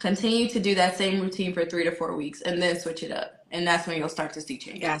 Continue to do that same routine for 3 to 4 weeks and then switch it up. And that's when you'll start to see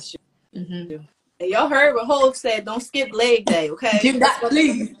changes. Gotcha. Mm-hmm. And y'all heard what Hope said. Don't skip leg day, okay? Do not,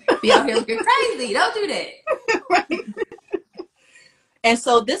 please. Be out here looking crazy. Don't do that. Right. And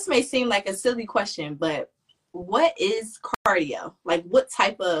so this may seem like a silly question, but what is cardio? Like what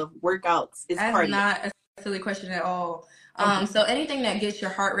type of workouts is That's cardio? not a silly question at all. So anything that gets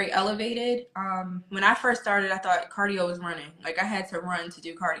your heart rate elevated. When I first started, I thought cardio was running. Like I had to run to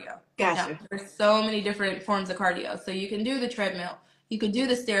do cardio. Gotcha. Now, there's so many different forms of cardio. So you can do the treadmill. You can do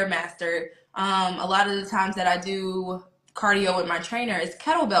the Stairmaster. A lot of the times that I do cardio with my trainer is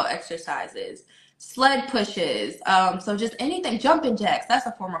kettlebell exercises, sled pushes. So just anything, jumping jacks, that's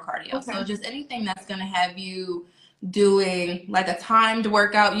a form of cardio. Okay. So just anything that's going to have you doing like a timed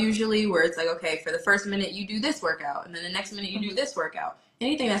workout usually where it's like, okay, for the first minute you do this workout and then the next minute you do this workout.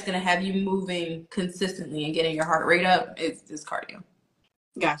 Anything that's going to have you moving consistently and getting your heart rate up is cardio.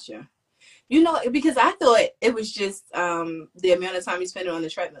 Gotcha. Because I thought it was just the amount of time you spend on the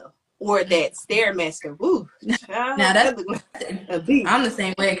treadmill or that Stairmaster. Woo. Now that's a beast. I'm the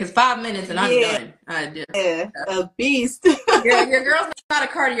same way because 5 minutes and I'm done. A beast. your girl's not a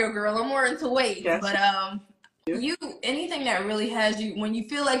cardio girl. I'm more into weight. Gotcha. But anything that really has you when you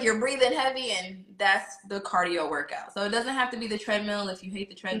feel like you're breathing heavy, and that's the cardio workout. So it doesn't have to be the treadmill. If you hate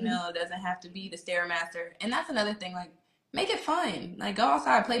the treadmill, it doesn't have to be the Stairmaster. And that's another thing, like make it fun. Like go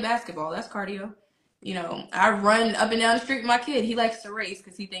outside, play basketball. That's cardio. I run up and down the street with my kid. He likes to race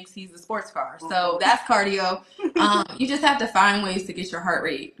because he thinks he's a sports car. So that's cardio. You just have to find ways to get your heart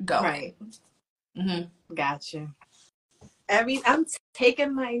rate going. Right. Mm-hmm. Gotcha. I'm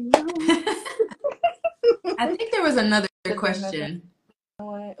taking my notes. I think there was another question.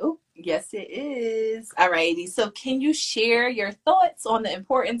 Oh, yes, it is. All righty. So can you share your thoughts on the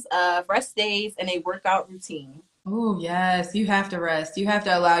importance of rest days and a workout routine? Oh, yes. You have to rest. You have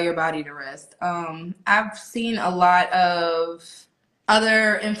to allow your body to rest. I've seen a lot of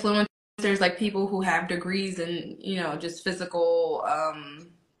other influencers, like people who have degrees in, just physical, I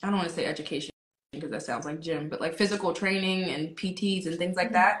don't want to say education because that sounds like gym, but like physical training and PTs and things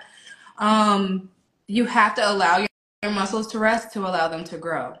like that. You have to allow your muscles to rest to allow them to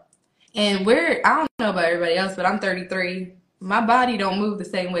grow. And I don't know about everybody else, but I'm 33. My body don't move the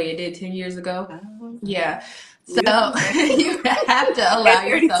same way it did 10 years ago. Yeah. So you have to allow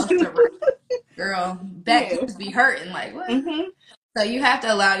yourself to rest. Girl, back just be hurting. Like, what? Mm-hmm. So you have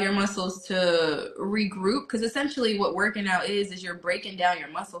to allow your muscles to regroup because essentially what working out is you're breaking down your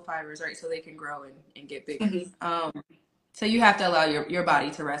muscle fibers, right? So they can grow and get bigger. Mm-hmm. So you have to allow your body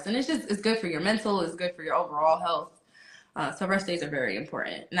to rest. And it's good for your mental. It's good for your overall health. So rest days are very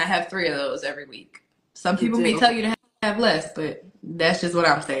important. And I have 3 of those every week. Some people may tell you to have less, but that's just what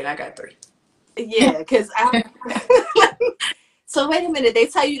I'm saying. I got 3. Yeah, because So wait a minute. They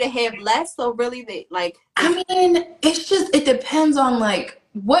tell you to have less. So really I mean, it depends on like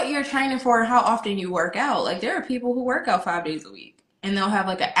what you're training for and how often you work out. Like there are people who work out 5 days a week and they'll have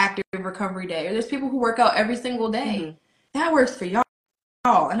like an active recovery day. Or there's people who work out every single day. Mm-hmm. That works for y'all.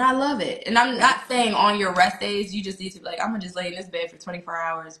 all, and I love it. And I'm not saying on your rest days you just need to be like, I'm gonna just lay in this bed for 24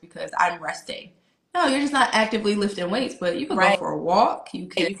 hours because I'm resting. No, you're just not actively lifting weights, but you can go for a walk. You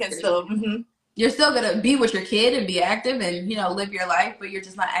can still. You're still gonna be with your kid and be active and live your life, but you're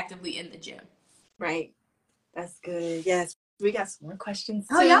just not actively in the gym. Right. That's good. Yes, we got some more questions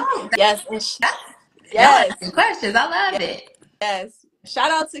too. Oh, y'all. Yes, Yes. Y'all questions. I love it. Yes.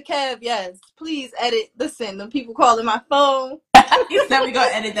 Shout out to Kev. Yes. Please edit. Listen, the people calling my phone. You said we gonna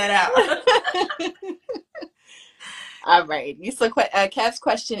edit that out. All right. So Kev's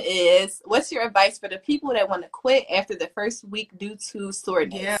question is, what's your advice for the people that want to quit after the first week due to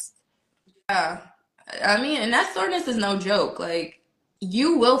soreness? Yeah. I mean, and that soreness is no joke. Like,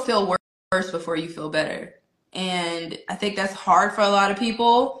 you will feel worse before you feel better. And I think that's hard for a lot of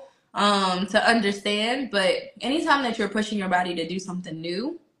people to understand. But anytime that you're pushing your body to do something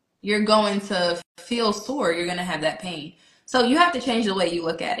new, you're going to feel sore. You're going to have that pain. So you have to change the way you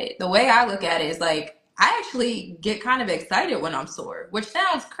look at it. The way I look at it is like, I actually get kind of excited when I'm sore, which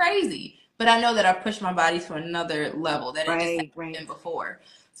sounds crazy. But I know that I've pushed my body to another level that it just hasn't been before.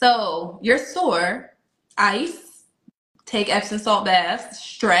 So you're sore, ice, take Epsom salt baths,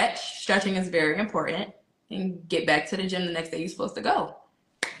 stretch. Stretching is very important, and get back to the gym the next day you're supposed to go.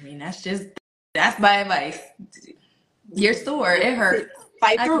 I mean, that's my advice. You're sore, it hurts.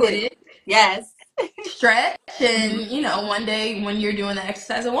 Fight through it. Yes. Stretch, and one day when you're doing the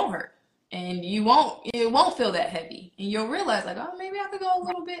exercise, it won't hurt. And it won't feel that heavy. And you'll realize like, oh, maybe I could go a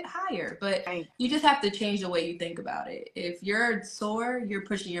little bit higher. But you just have to change the way you think about it. If you're sore, you're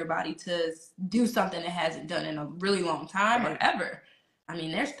pushing your body to do something it hasn't done in a really long time or ever. I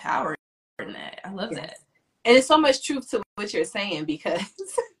mean, there's power in that. I love that. And there's so much truth to what you're saying, because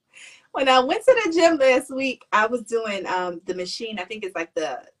when I went to the gym last week, I was doing the machine. I think it's like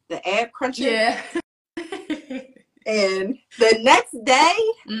the ab cruncher. Yeah. And the next day,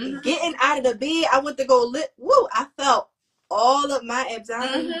 getting out of the bed, I went to go lift. Woo! I felt all of my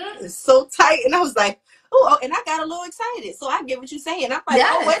abdominals so tight, and I was like, "Oh!" And I got a little excited. So I get what you're saying. I'm like,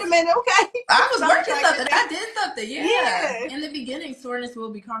 "Oh, wait a minute, okay." I was working something. I did something. Yeah. In the beginning, soreness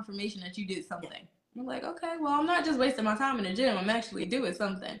will be confirmation that you did something. You're like, okay, well, I'm not just wasting my time in the gym. I'm actually doing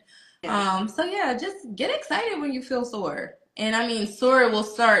something. So yeah, just get excited when you feel sore. And I mean, sore will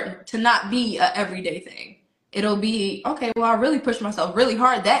start to not be a everyday thing. It'll be, okay, well, I really pushed myself really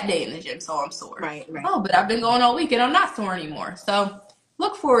hard that day in the gym, so I'm sore. Right. Oh, but I've been going all week and I'm not sore anymore. So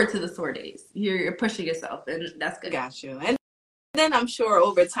look forward to the sore days. You're pushing yourself, and that's good. Got you. And then I'm sure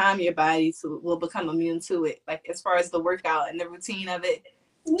over time your body will become immune to it, like as far as the workout and the routine of it.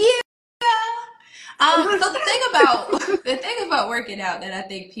 Yeah. So the thing about working out that I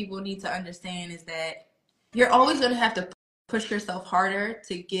think people need to understand is that you're always going to have to push yourself harder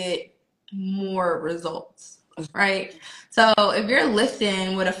to get more results, right? So if you're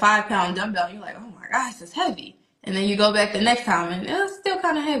lifting with a 5-pound dumbbell, you're like, oh my gosh, it's heavy. And then you go back the next time and it's still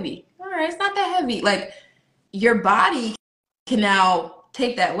kind of heavy. All right, it's not that heavy. Like, your body can now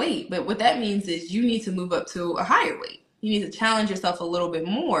take that weight, but what that means is you need to move up to a higher weight. You need to challenge yourself a little bit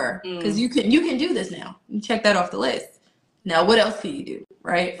more, because you can do this now. You check that off the list. Now, what else can you do,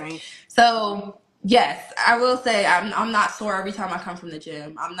 right? So, yes, I will say I'm not sore every time I come from the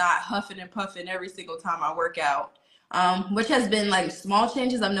gym. I'm not huffing and puffing every single time I work out, which has been like small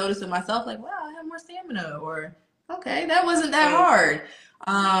changes I've noticed with myself. Like, wow, I have more stamina, or okay, that wasn't that hard.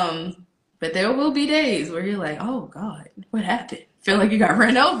 But there will be days where you're like, oh God, what happened? Feel like you got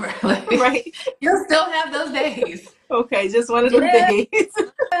run over. Like, you'll still have those days. Okay, just one of them days.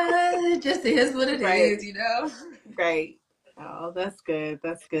 Just is what it is, Right. Oh, that's good.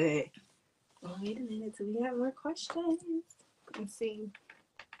 That's good. Oh, wait a minute. Do we have more questions? Let's see.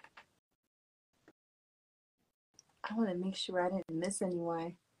 I want to make sure I didn't miss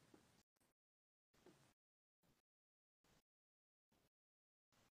anyone.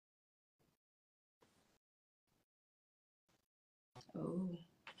 Oh.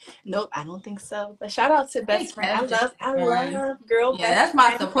 Nope, I don't think so. But shout out to best friend. I love girl. Yeah, that's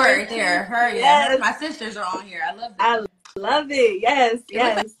my support right there. Her, my sisters are on here. I love that. I love it. Yes,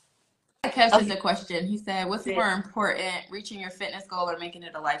 yes. Kev says a question. He said, "What's more important, reaching your fitness goal or making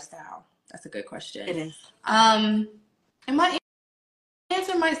it a lifestyle?" That's a good question. It is. And my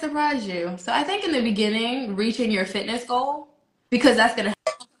answer might surprise you. So I think in the beginning, reaching your fitness goal, because that's gonna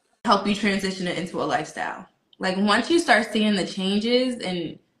help you transition it into a lifestyle. Like, once you start seeing the changes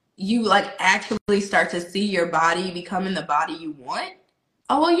and you like actually start to see your body becoming the body you want,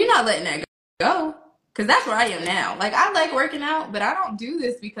 oh well, you're not letting that go. Because that's where I am now. Like, I like working out, but I don't do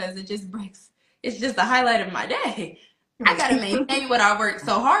this because it just breaks. It's just the highlight of my day. I gotta maintain what I worked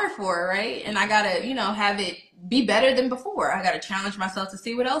so hard for, right? And I gotta, have it be better than before. I gotta challenge myself to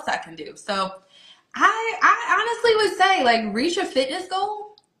see what else I can do. So I honestly would say, like, reach a fitness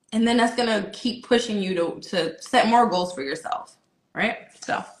goal, and then that's gonna keep pushing you to set more goals for yourself, right?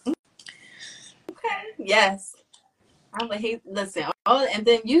 So Okay. Yes. I would hate listen. Oh, and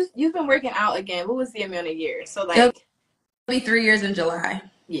then you've been working out again. What was the amount of years? So it'll like, be 3 years in July.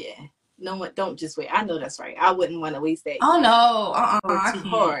 yeah. No one, don't just wait. I know that's right. I wouldn't want to waste that Oh year. no, Work I too can't.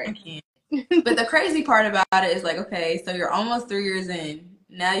 hard. I can't. But the crazy part about it is, like, okay, so you're almost 3 years in.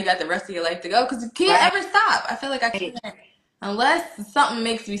 Now you got the rest of your life to go because you can't Right. ever stop. I feel like I can't unless something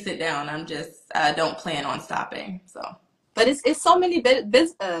makes me sit down. I don't plan on stopping. So, But it's so many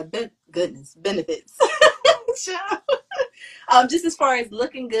goodness benefits. Just as far as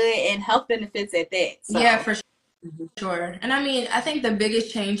looking good and health benefits at that. yeah, So for sure. And I mean, I think the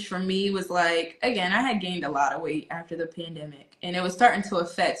biggest change for me was, like, again, I had gained a lot of weight after the pandemic, and it was starting to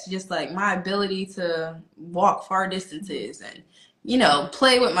affect just like my ability to walk far distances and,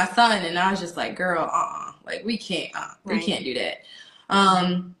 play with my son. And I was just like, girl, like, we right. can't do that.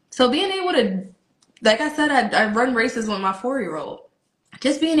 So being able to, like I said, I run races with my 4-year-old.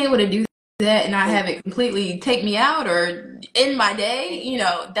 Just being able to do that and not have it completely take me out or in my day,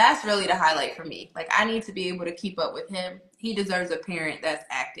 that's really the highlight for me. Like, I need to be able to keep up with him. He deserves a parent that's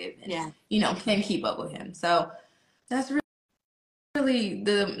active and, can keep up with him. So that's really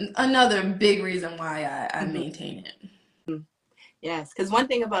another big reason why I maintain it. Yes, because one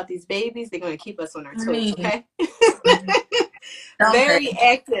thing about these babies, they're going to keep us on our toes, okay? Don't Very they?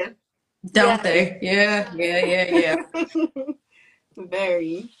 active. Don't Yes. they? Yeah.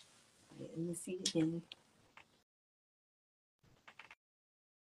 Very. Let me see again.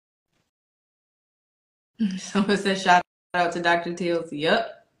 Someone said shout out to Dr. TLC.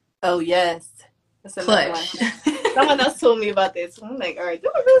 Yep. Oh, yes. That's another one. Clutch. Someone else told me about this. I'm like, all right, do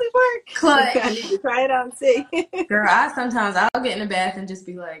it really work? Clutch. I need to try it out and see. Girl, sometimes I'll get in the bath and just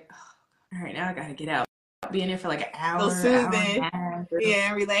be like, oh, all right, now I gotta get out. Be in there for like an hour, So hour and soothing. a half.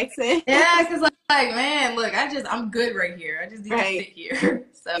 Yeah, relaxing. Yeah, because like, man, look, I'm good right here. I just need to sit here.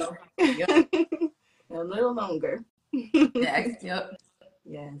 So, yep. A little longer. Yep.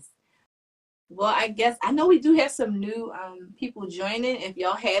 Yes. Well, I guess I know we do have some new people joining. If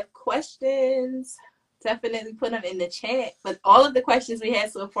y'all have questions, definitely put them in the chat. But all of the questions we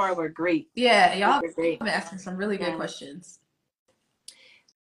had so far were great. Yeah, y'all have been asking some really good questions.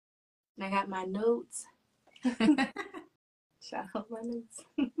 I got my notes. Shout out my notes.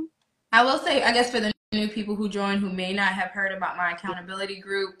 I will say, I guess, for the new people who join who may not have heard about my accountability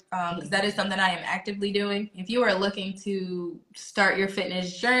group, because that is something I am actively doing. If you are looking to start your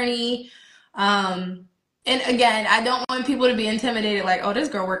fitness journey, and again, I don't want people to be intimidated, like, oh, this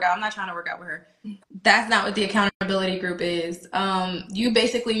girl work out. I'm not trying to work out with her. That's not what the accountability group is. You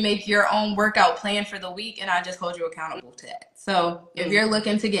basically make your own workout plan for the week, and I just hold you accountable to that. So if you're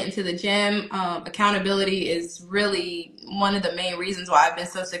looking to get into the gym, accountability is really one of the main reasons why I've been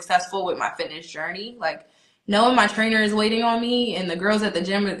so successful with my fitness journey. Like, knowing my trainer is waiting on me and the girls at the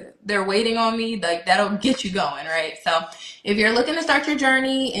gym, they're waiting on me, like, that'll get you going, right? So if you're looking to start your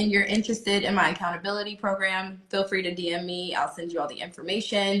journey and you're interested in my accountability program, feel free to DM me. I'll send you all the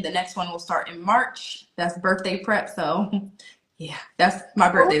information. The next one will start in March. That's birthday prep. So yeah, that's my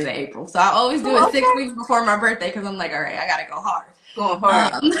birthday's in April. So I always do it 6 weeks before my birthday because I'm like, all right, I got to go hard. Going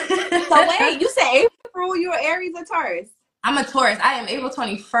hard. So wait, you said April, you're Aries or Taurus? I'm a Taurus. I am April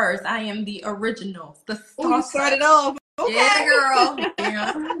 21st. I am the original. The you started off. Okay. Yeah, girl.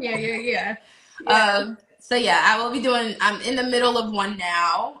 Yeah. So yeah, I'm in the middle of one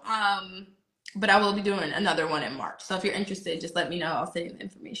now. But I will be doing another one in March. So if you're interested, just let me know. I'll send you the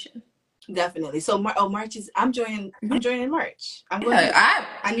information. Definitely. So March is I'm joining in March. I was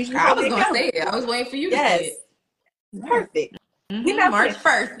gonna say it. I was waiting for you to say it. Yeah. Perfect. March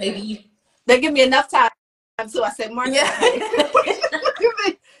 1st, baby. They give me enough time, so I said March. Yeah.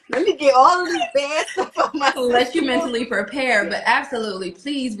 Let me get all of this bad stuff on my let you mentally prepare, but absolutely,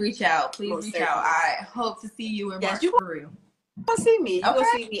 please reach out. I hope to see you in March for real. You'll see me. You will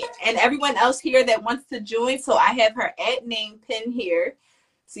see me. And everyone else here that wants to join. So I have her @name pin here.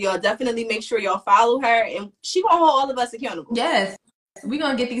 So y'all definitely make sure y'all follow her, and she gonna hold all of us accountable. Yes. We're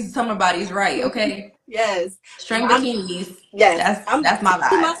gonna get these summer bodies right, okay? Yes. String bikinis. Yes. That's my vibe.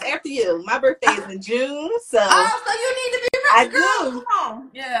 2 months after you. My birthday is in June, so so you need to be ready. I girl. do. Come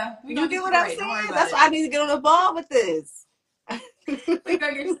on. Yeah. You get what I'm saying? That's why I need to get on the ball with this. We're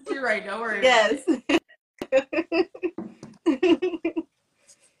gonna get you right, don't worry. Yes.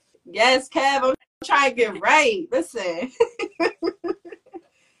 Yes, Kev, I'm trying to get right. Listen.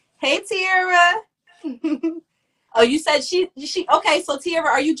 Hey, Tiara. Oh, you said she. Okay, so Tiara,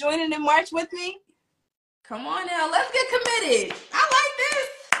 are you joining in March with me? Come on now, let's get committed. I like this.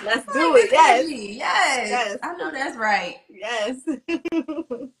 Let's I do like it. this Yes. energy. Yes, Yes. I know that's right. Yes.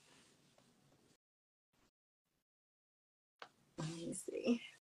 Let me see.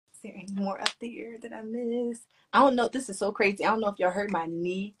 Is there any more up there that I missed? I don't know. This is so crazy. I don't know if y'all heard my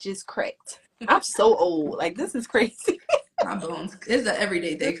knee just cracked. I'm so old. Like, this is crazy. My bones. It's an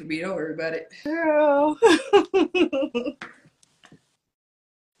everyday thing for me. Don't worry about it. Girl.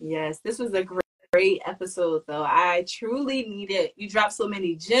 Yes, this was a great episode, though. I truly needed. You dropped so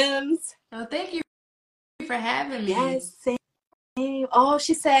many gems. Well, thank you for having me. Yes, same. Oh,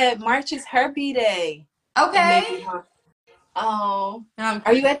 she said March is her B-day. And Okay. maybe, oh, I'm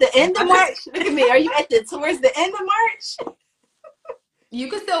are you kidding. at the end of March? Look at me. Are you at towards the end of March? You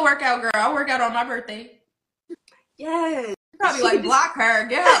can still work out, girl. I work out on my birthday. Yes. Probably She like just, block her,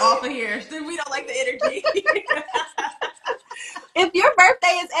 get her off of here. We don't like the energy. if your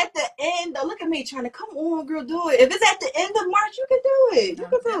birthday is at the end, though, look at me trying to come on, girl, do it. If it's at the end of March, you can do it. You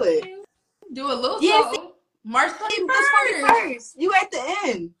I'm can do telling it. you, do a little Yeah, something. March see, the 21st. 21st. You at the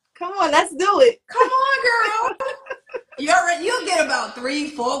end. Come on, let's do it. Come on, girl. You'll get about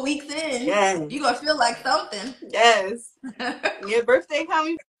 3-4 weeks in. Yes. You're gonna feel like something. Yes. Your birthday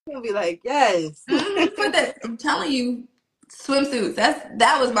coming, you'll be like, yes. Put that. I'm telling you, swimsuits.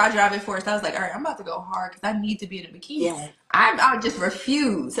 That was my driving force. I was like, all right, I'm about to go hard because I need to be in a bikini. Yeah. I just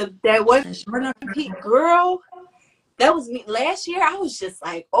refuse. So that one And sure enough, girl, that was me last year. I was just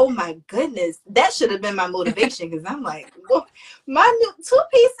like, oh my goodness, that should have been my motivation because I'm like, well, my new 2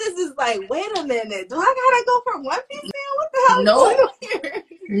 pieces is like, wait a minute, do I gotta go for 1 piece now? What the hell is going nope, on here?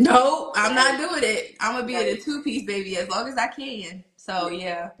 nope, I'm Yes, not doing it. I'm gonna be in yes, a 2-piece, baby, as long as I can. So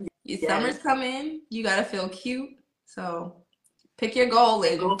yeah, your yes, summer's coming. You gotta feel cute. So pick your goal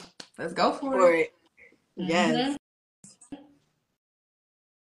and and go let's go for for it. it. Mm-hmm. Yes,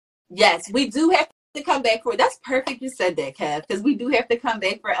 yes, we do have to come back for it. That's perfect. You said that, Kev, because we do have to come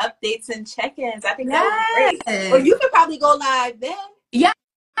back for updates and check-ins. I think that would be great. Or Yes. you could probably go live then. Yes.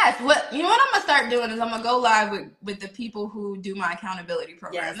 What you know what I'm gonna start doing is I'm gonna go live with the people who do my accountability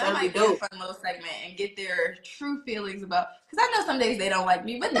program. Yes, That that'll be might be a dope. fun little segment and get their true feelings about because I know some days they don't like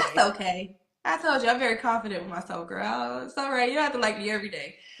me, but Right. that's okay. I told you I'm very confident with myself, girl. It's all right. You don't have to like me every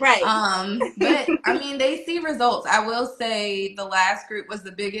day. Right. But I mean they see results. I will say the last group was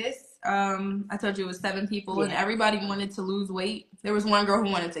the biggest. I told you it was 7 people and Yeah. everybody wanted to lose weight. There was one girl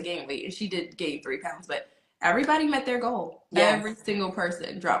who wanted to gain weight and she did gain 3 pounds, but everybody met their goal. Yes. Every single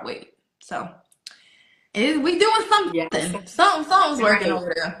person dropped weight. So we doing Yes. something. Something's working Right.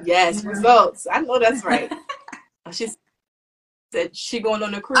 over there. Yes. Yeah. Results. I know that's right. She said she going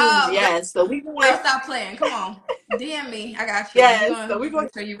on a cruise. Oh, Yes. So we going. girl, stop playing. Come on. DM me. I got you. We Yes. So gonna we're going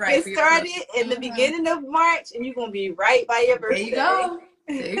make to sure you're right get for your cruise. started in the beginning of March, and you're going to be right by your There you birthday. go.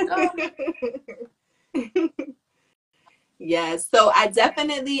 There you go. Yes, so I have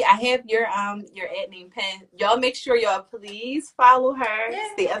your ad name pen. Y'all make sure y'all please follow her,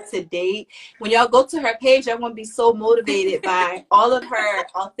 stay up to date. When y'all go to her page, y'all gonna be so motivated by all of her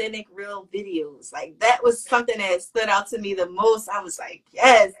authentic, real videos. Like that was something that stood out to me the most. I was like,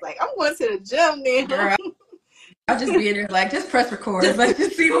 yes, like I'm going to the gym now. Girl, I'll just be in there like just press record. Let's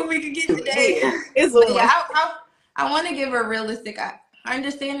just see what we can get today. Yeah, it's But yeah, on. I want to give her realistic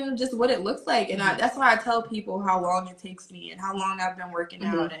understanding of just what it looks like, and that's why I tell people how long it takes me and how long I've been working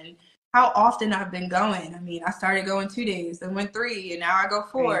out and how often I've been going. I mean, I started going 2 days, then went 3, and now I go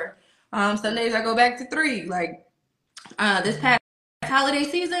 4. Some days I go back to 3. Like this past holiday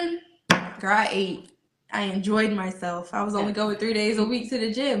season, girl, I ate. I enjoyed myself. I was only going 3 days a week to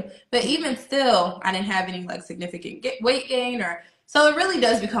the gym, but even still, I didn't have any like significant weight gain or. So it really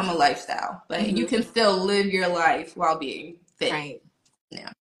does become a lifestyle, but you can still live your life while being fit. Right. Yeah.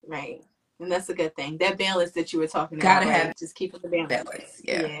 Right. And that's a good thing. That balance that you were talking Gotta about, have right? Just keep it the balance.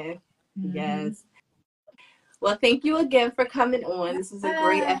 Yeah. Yeah. Yes. Well, thank you again for coming on. This was a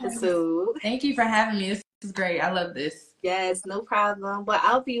great episode. Thank you for having me. This is great. I love this. Yes, no problem. But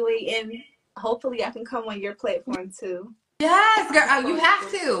I'll be waiting. Hopefully, I can come on your platform too. Yes, girl. You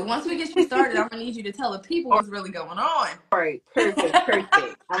have to. Once we get you started, I'm gonna need you to tell the people what's really going on. All right, perfect,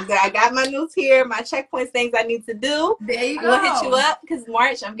 perfect. I'm good. I got my notes here, my checkpoints, things I need to do. There you I'm go. gonna hit you up because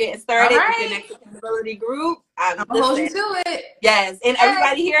March I'm getting started with your next accountability group. I'm gonna hold you to it. Yes, and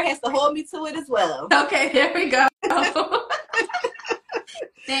everybody here has to hold me to it as well. Okay, there we go.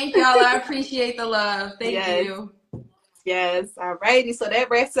 Thank y'all. I appreciate the love. Thank you. Yes. All righty. So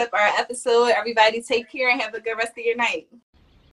that wraps up our episode. Everybody take care and have a good rest of your night.